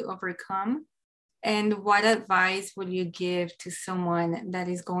had to overcome? And what advice would you give to someone that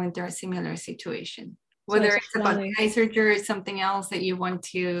is going through a similar situation? Whether it's about eye surgery or something else that you want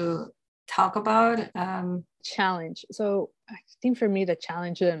to talk about. challenge. So I think for me, the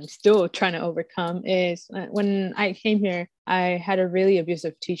challenge that I'm still trying to overcome is when I came here, I had a really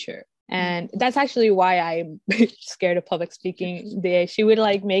abusive teacher. And that's actually why I'm scared of public speaking. She would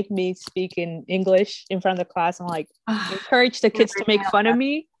like make me speak in English in front of the class and like encourage the kids to make fun of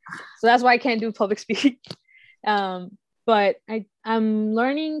me. So that's why I can't do public speaking. But I'm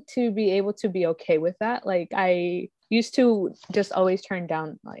learning to be able to be okay with that. Like I used to just always turn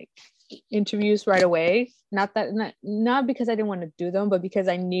down like interviews right away. Not because I didn't want to do them, but because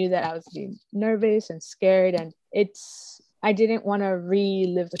I knew that I was being nervous and scared, and I didn't want to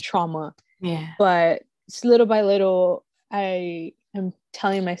relive the trauma. Yeah. But little by little, I am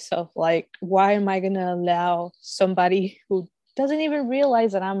telling myself, like, why am I going to allow somebody who doesn't even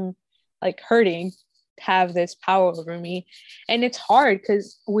realize that I'm like hurting have this power over me? And it's hard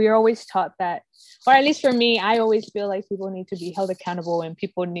because we're always taught that, or at least for me, I always feel like people need to be held accountable and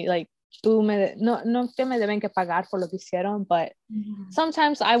people need like, no te me deben que pagar por lo que hicieron, but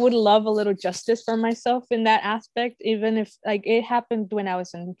sometimes I would love a little justice for myself in that aspect, even if like it happened when I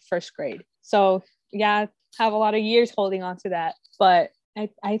was in first grade. So yeah, I have a lot of years holding on to that, but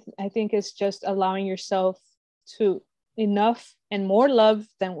I think it's just allowing yourself to enough and more love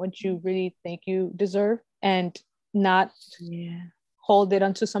than what you really think you deserve, and not hold it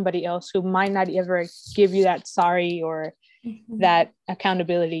onto somebody else who might not ever give you that sorry or that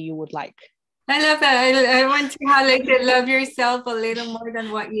accountability you would like. I love that. I want to highlight that love yourself a little more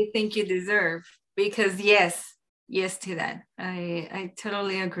than what you think you deserve, because yes to that. I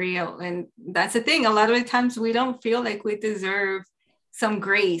totally agree. And that's the thing. A lot of the times we don't feel like we deserve some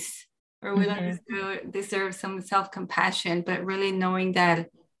grace, or we don't deserve some self-compassion, but really knowing that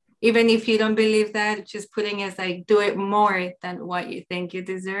even if you don't believe that, just putting it like, do it more than what you think you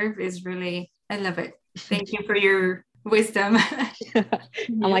deserve is really, I love it. Thank you for your wisdom.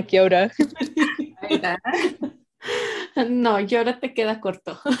 I'm like Yoda. No, Yoda te queda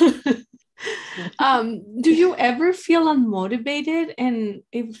corto. Do you ever feel unmotivated? And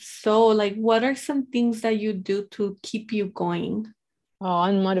if so, like, what are some things that you do to keep you going? Oh,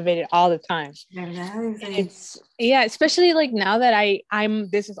 I'm motivated all the time. Especially like now that I'm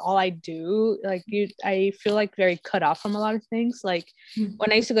this is all I do. Like I feel like very cut off from a lot of things. Like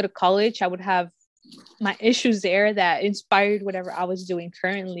when I used to go to college, I would have my issues there that inspired whatever I was doing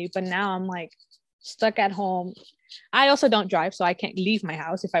currently. But now I'm like stuck at home. I also don't drive, so I can't leave my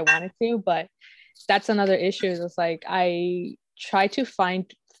house if I wanted to. But that's another issue. It's like I try to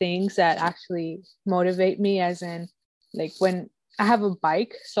find things that actually motivate me, as in like when I have a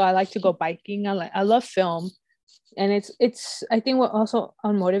bike, so I like to go biking. I love film, and it's I think what also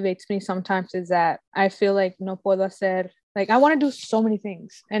unmotivates me sometimes is that I feel like no puedo hacer, like I want to do so many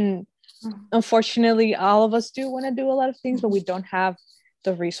things, and unfortunately all of us do want to do a lot of things, but we don't have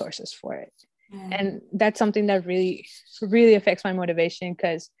the resources for it. And that's something that really affects my motivation,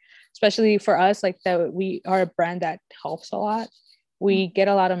 because especially for us, like that we are a brand that helps a lot. We get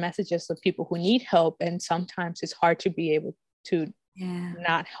a lot of messages of people who need help, and sometimes it's hard to be able to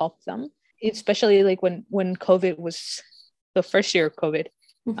not help them, especially like when COVID was the first year of COVID.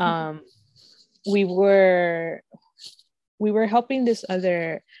 We were helping this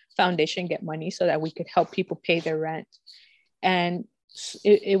other foundation get money so that we could help people pay their rent, and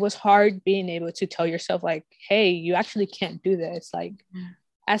it was hard being able to tell yourself like, hey, you actually can't do this. Like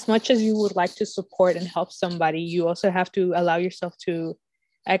as much as you would like to support and help somebody, you also have to allow yourself to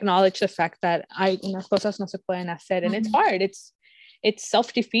acknowledge the fact that unas cosas no se pueden hacer. And it's hard. It's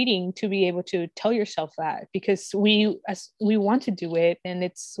self-defeating to be able to tell yourself that, because we want to do it, and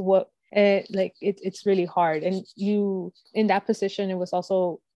it's what it's really hard. And you in that position, it was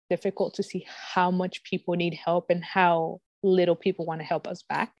also difficult to see how much people need help and how little people want to help us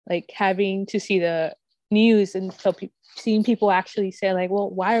back. Like having to see the news and seeing people actually say like, well,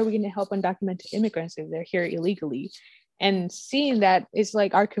 why are we going to help undocumented immigrants if they're here illegally? And seeing that it's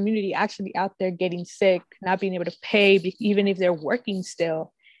like our community actually out there getting sick, not being able to pay, even if they're working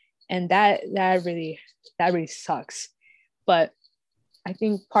still. And that really sucks. But I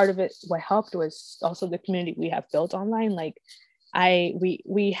think part of it, what helped was also the community we have built online. Like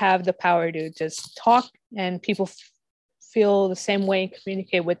we have the power to just talk, and people feel the same way and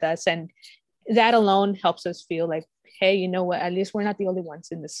communicate with us. And that alone helps us feel like, hey, you know what, at least we're not the only ones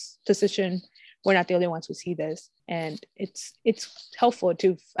in this position. We're not the only ones who see this. And it's helpful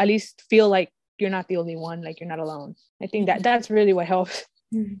to at least feel like you're not the only one, like you're not alone. I think that's really what helps.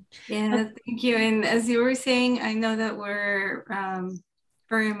 Yeah, thank you. And as you were saying, I know that we're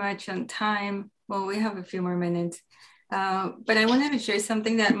very much on time. Well, we have a few more minutes. But I wanted to share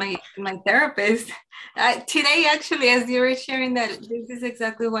something that my therapist today, actually, as you were sharing that, this is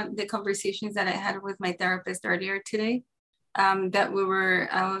exactly what the conversations that I had with my therapist earlier today. I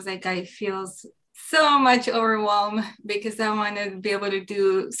was like, I feel so much overwhelmed because I want to be able to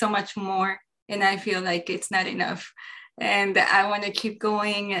do so much more, and I feel like it's not enough. And I want to keep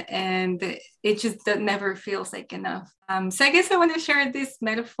going, and it just never feels like enough. So I guess I want to share this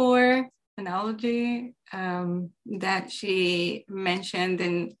metaphor, analogy that she mentioned.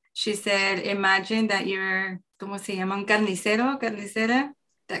 And she said, imagine that you're, ¿cómo se llama? Un carnicero, carnicera,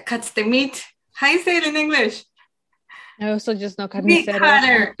 that cuts the meat. How do you say it in English? I also just know Meat carnicero.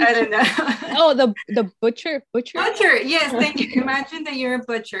 cutter. I don't know. Oh, the butcher. Butcher, yes, thank you. Imagine that you're a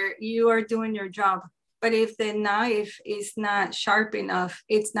butcher. You are doing your job. But if the knife is not sharp enough,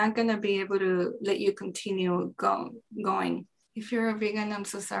 it's not going to be able to let you continue going. If you're a vegan, I'm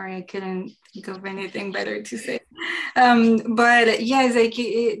so sorry. I couldn't think of anything better to say. But yeah, it's like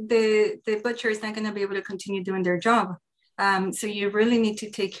the butcher is not going to be able to continue doing their job. So you really need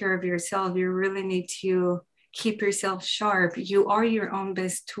to take care of yourself. You really need to keep yourself sharp. You are your own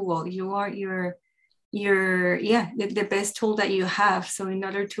best tool. You are the best tool that you have. So in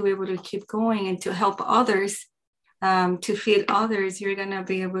order to be able to keep going and to help others, to feed others, you're going to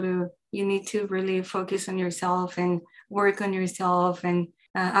be able to, you need to really focus on yourself and work on yourself and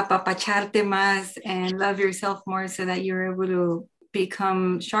apapacharte más and love yourself more so that you're able to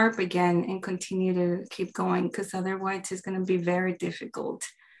become sharp again and continue to keep going, because otherwise it's going to be very difficult.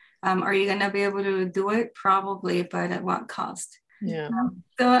 Are you going to be able to do it? Probably, but at what cost? Yeah.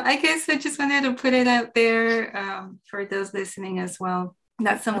 So I guess I just wanted to put it out there for those listening as well.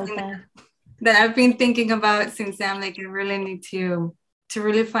 That's something that I've been thinking about since I'm like, I really need to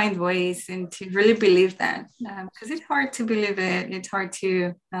really find ways and to really believe that, because it's hard to believe it. It's hard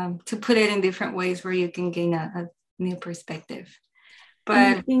to put it in different ways where you can gain a new perspective. But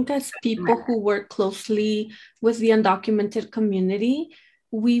I think as people who work closely with the undocumented community,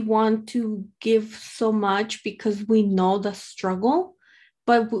 we want to give so much because we know the struggle,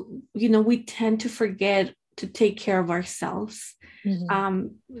 but we tend to forget to take care of ourselves.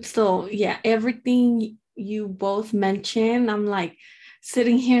 Mm-hmm. So yeah, everything you both mentioned, I'm like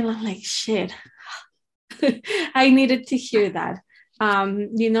sitting here and I'm like, shit, I needed to hear that.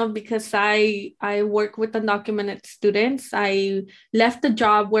 Because I work with undocumented students. I left the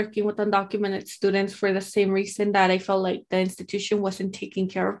job working with undocumented students for the same reason that I felt like the institution wasn't taking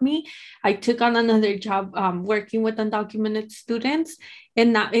care of me. I took on another job working with undocumented students,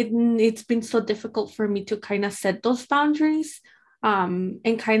 and now it's been so difficult for me to kind of set those boundaries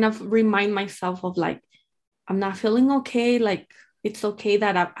and kind of remind myself of like, I'm not feeling okay. Like, it's okay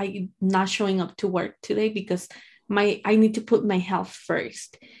that I'm not showing up to work today because I need to put my health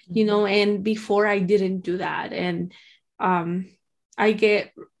first, and before I didn't do that. And I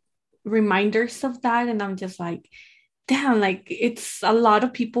get reminders of that, and I'm just like, damn, like it's a lot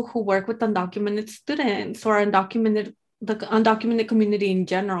of people who work with undocumented students or the undocumented community in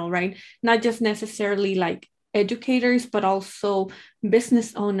general, right? Not just necessarily like educators, but also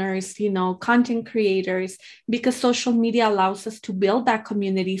business owners, content creators, because social media allows us to build that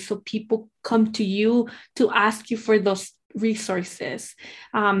community. So people come to you to ask you for those resources.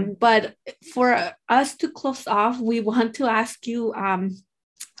 But for us to close off, we want to ask you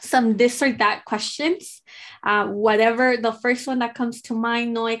some this or that questions, whatever the first one that comes to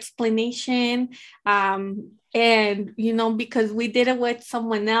mind, no explanation. And, because we did it with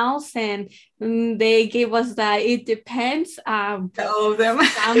someone else and they gave us that it depends. All of them.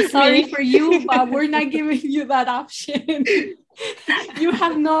 I'm sorry for you, but we're not giving you that option. You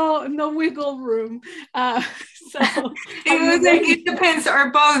have no wiggle room. So it depends, or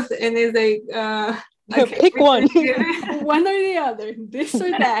both. And it's like, okay, pick one. One or the other, this or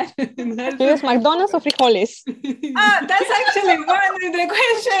that. Here's McDonald's or frijoles? That's actually one of the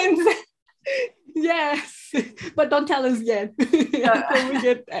questions. Yes, but don't tell us yet until we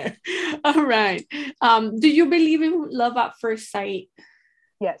get there. All right. Do you believe in love at first sight?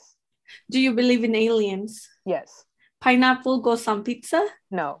 Yes. Do you believe in aliens? Yes. Pineapple goes on pizza?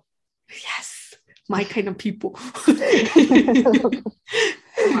 No. Yes, my kind of people.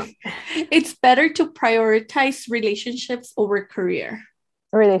 It's better to prioritize relationships over career.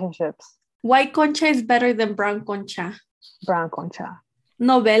 Relationships. White concha is better than brown concha. Brown concha.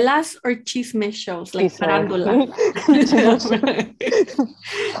 Novelas or chisme shows like farándula?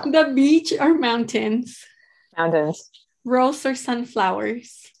 The beach or mountains? Mountains. Rose or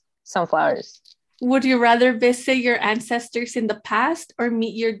sunflowers? Sunflowers. Would you rather visit your ancestors in the past or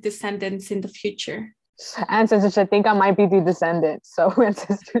meet your descendants in the future? Ancestors, I think I might be the descendant, so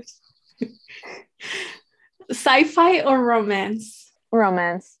ancestors. Sci-fi or romance?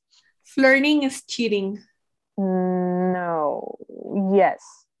 Romance. Flirting is cheating. No. Yes.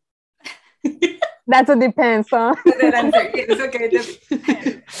 That's a depends, huh? That answer. Yes,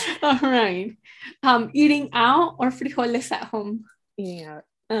 okay. All right. Eating out or frijoles at home? Eating out.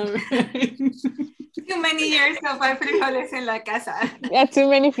 All right. Too many years of frijoles en la casa. Yeah, too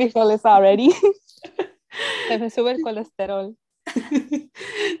many frijoles already. Se me sube el colesterol.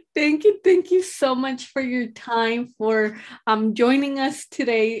 Thank you so much for your time, for joining us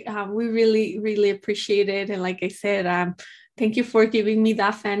today. We really appreciate it, and like I said, thank you for giving me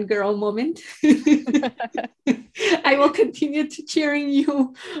that fangirl moment. I will continue to cheering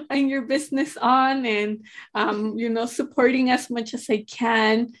you and your business on, and supporting as much as I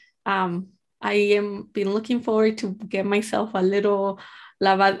can. I am been looking forward to get myself a little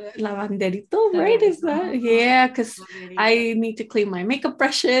lavanderito, right? Is that? Yeah, because I need to clean my makeup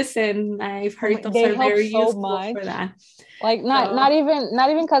brushes, and I've heard those are very useful for that. Like not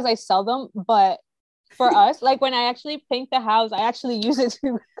even because I sell them, but for us, like when I actually paint the house, I actually use it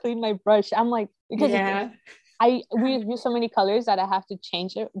to clean my brush. I'm like, because we use so many colors that I have to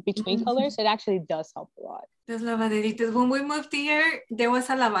change it between colors. It actually does help a lot. Those lavaderitos. When we moved here, there was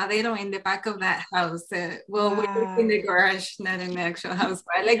a lavadero in the back of that house. We lived in the garage, not in the actual house.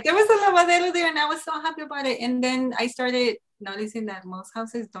 But like there was a lavadero there, and I was so happy about it. And then I started noticing that most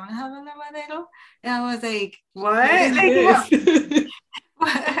houses don't have a lavadero, and I was like, "What? Like,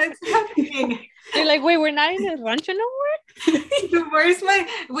 what's happening?" You're like, wait, we're not in the rancho no more? Where's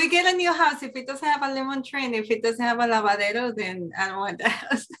we get a new house. If it doesn't have a lemon tree, and if it doesn't have a lavadero, then I don't want that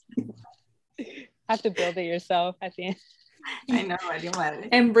house. Have to build it yourself at the end. I know,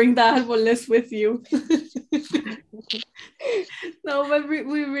 and bring the arboles with you. No, but we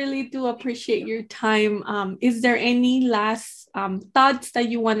really do appreciate your time. Is there any last thoughts that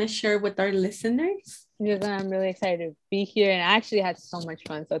you want to share with our listeners? Yes, I'm really excited to be here, and I actually had so much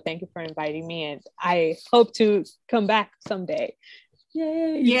fun. So thank you for inviting me, and I hope to come back someday.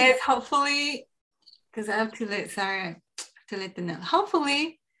 Yay! Yes, hopefully, because I have to let them know.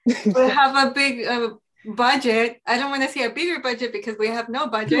 Hopefully, we'll have a big budget. I don't want to say a bigger budget because we have no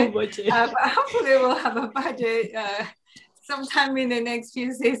budget. But hopefully, we'll have a budget sometime in the next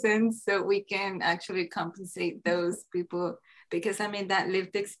few seasons so we can actually compensate those people, because I mean that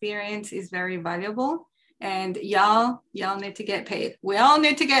lived experience is very valuable. And y'all need to get paid. We all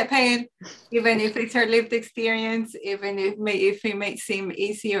need to get paid, even if it's our lived experience, even if it may seem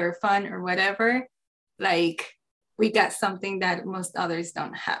easy or fun or whatever. Like, we got something that most others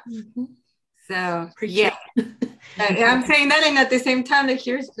don't have. Mm-hmm. So, yeah. I'm saying that, and at the same time, like,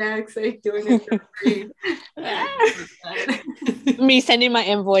 here's Jax, like, doing it for free. Me sending my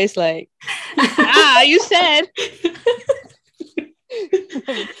invoice, like, you said.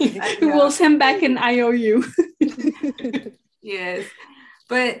 We'll send back an IOU. Yes,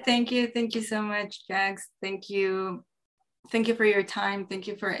 but thank you so much, Jax. Thank you for your time. Thank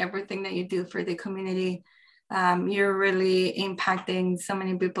you for everything that you do for the community. You're really impacting so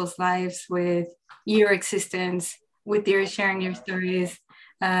many people's lives with your existence, with your sharing your stories,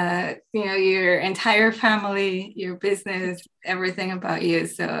 your entire family, your business, everything about you.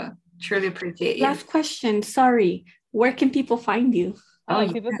 So truly appreciate you. Last question, sorry. Where can people find you?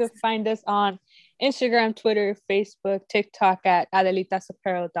 People can find us on Instagram, Twitter, Facebook, TikTok at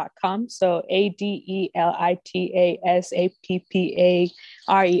adelitasapparel.com. So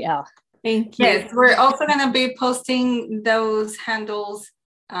ADELITASAPPAREL. Thank you. Yes, we're also going to be posting those handles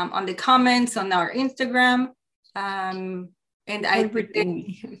on the comments on our Instagram. And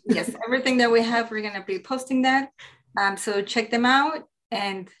everything that we have, we're going to be posting that. So check them out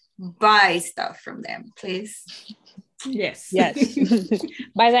and buy stuff from them, please. Yes.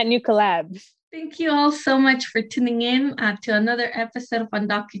 Buy that new collab. Thank you all so much for tuning in to another episode of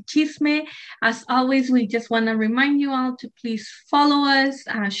Andaki Chisme. As always, we just want to remind you all to please follow us,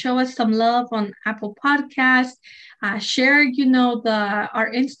 show us some love on Apple Podcasts, share,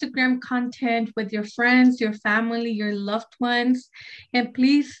 our Instagram content with your friends, your family, your loved ones. And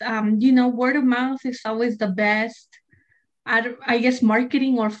please, word of mouth is always the best, I guess,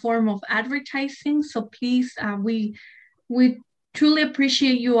 marketing or form of advertising. So please, we truly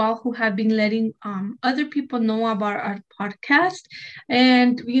appreciate you all who have been letting other people know about our podcast.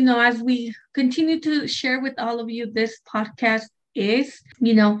 And, as we continue to share with all of you, this podcast is,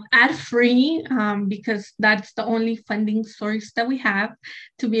 ad-free, because that's the only funding source that we have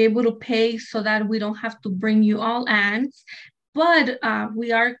to be able to pay so that we don't have to bring you all ads. But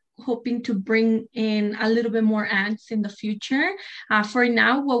we are hoping to bring in a little bit more ads in the future. For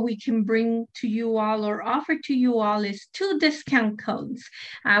now, what we can bring to you all or offer to you all is 2 discount codes.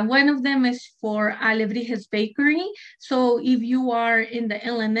 One of them is for Alebrijes Bakery. So if you are in the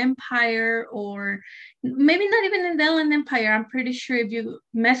Inland Empire, or maybe not even in the Inland Empire, I'm pretty sure if you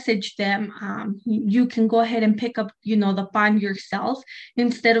message them, you can go ahead and pick up, the pan yourself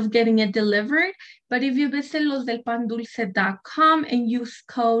instead of getting it delivered. But if you visit losdelpandulce.com and use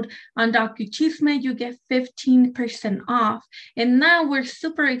code UndocuChisme, you get 15% off. And now we're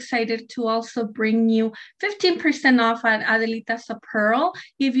super excited to also bring you 15% off at Adelita's Apparel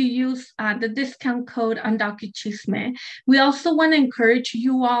if you use the discount code UndocuChisme. We also want to encourage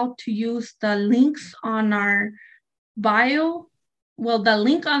you all to use the links on our bio. Well, the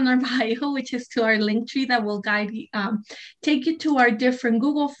link on our bio, which is to our link tree that will guide you, take you to our different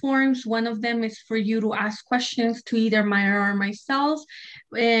Google Forms. One of them is for you to ask questions to either Mayra or myself,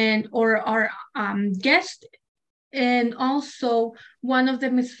 or our guest. And also, one of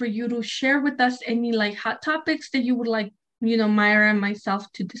them is for you to share with us any hot topics that you would like, Mayra and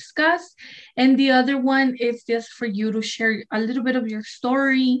myself to discuss. And the other one is just for you to share a little bit of your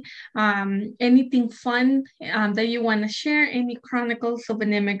story, anything fun that you want to share, any chronicles of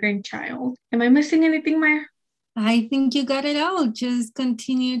an immigrant child. Am I missing anything, Mayra? I think you got it all. Just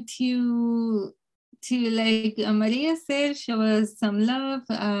continue to like Maria said, show us some love.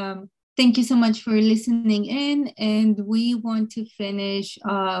 Thank you so much for listening in. And we want to finish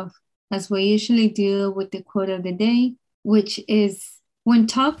off, as we usually do, with the quote of the day, which is, when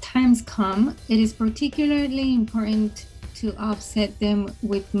tough times come, it is particularly important to offset them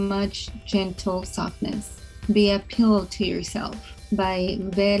with much gentle softness. Be a pillow to yourself, by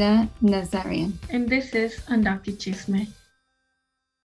Vera Nazarian. And this is UndocuChisme.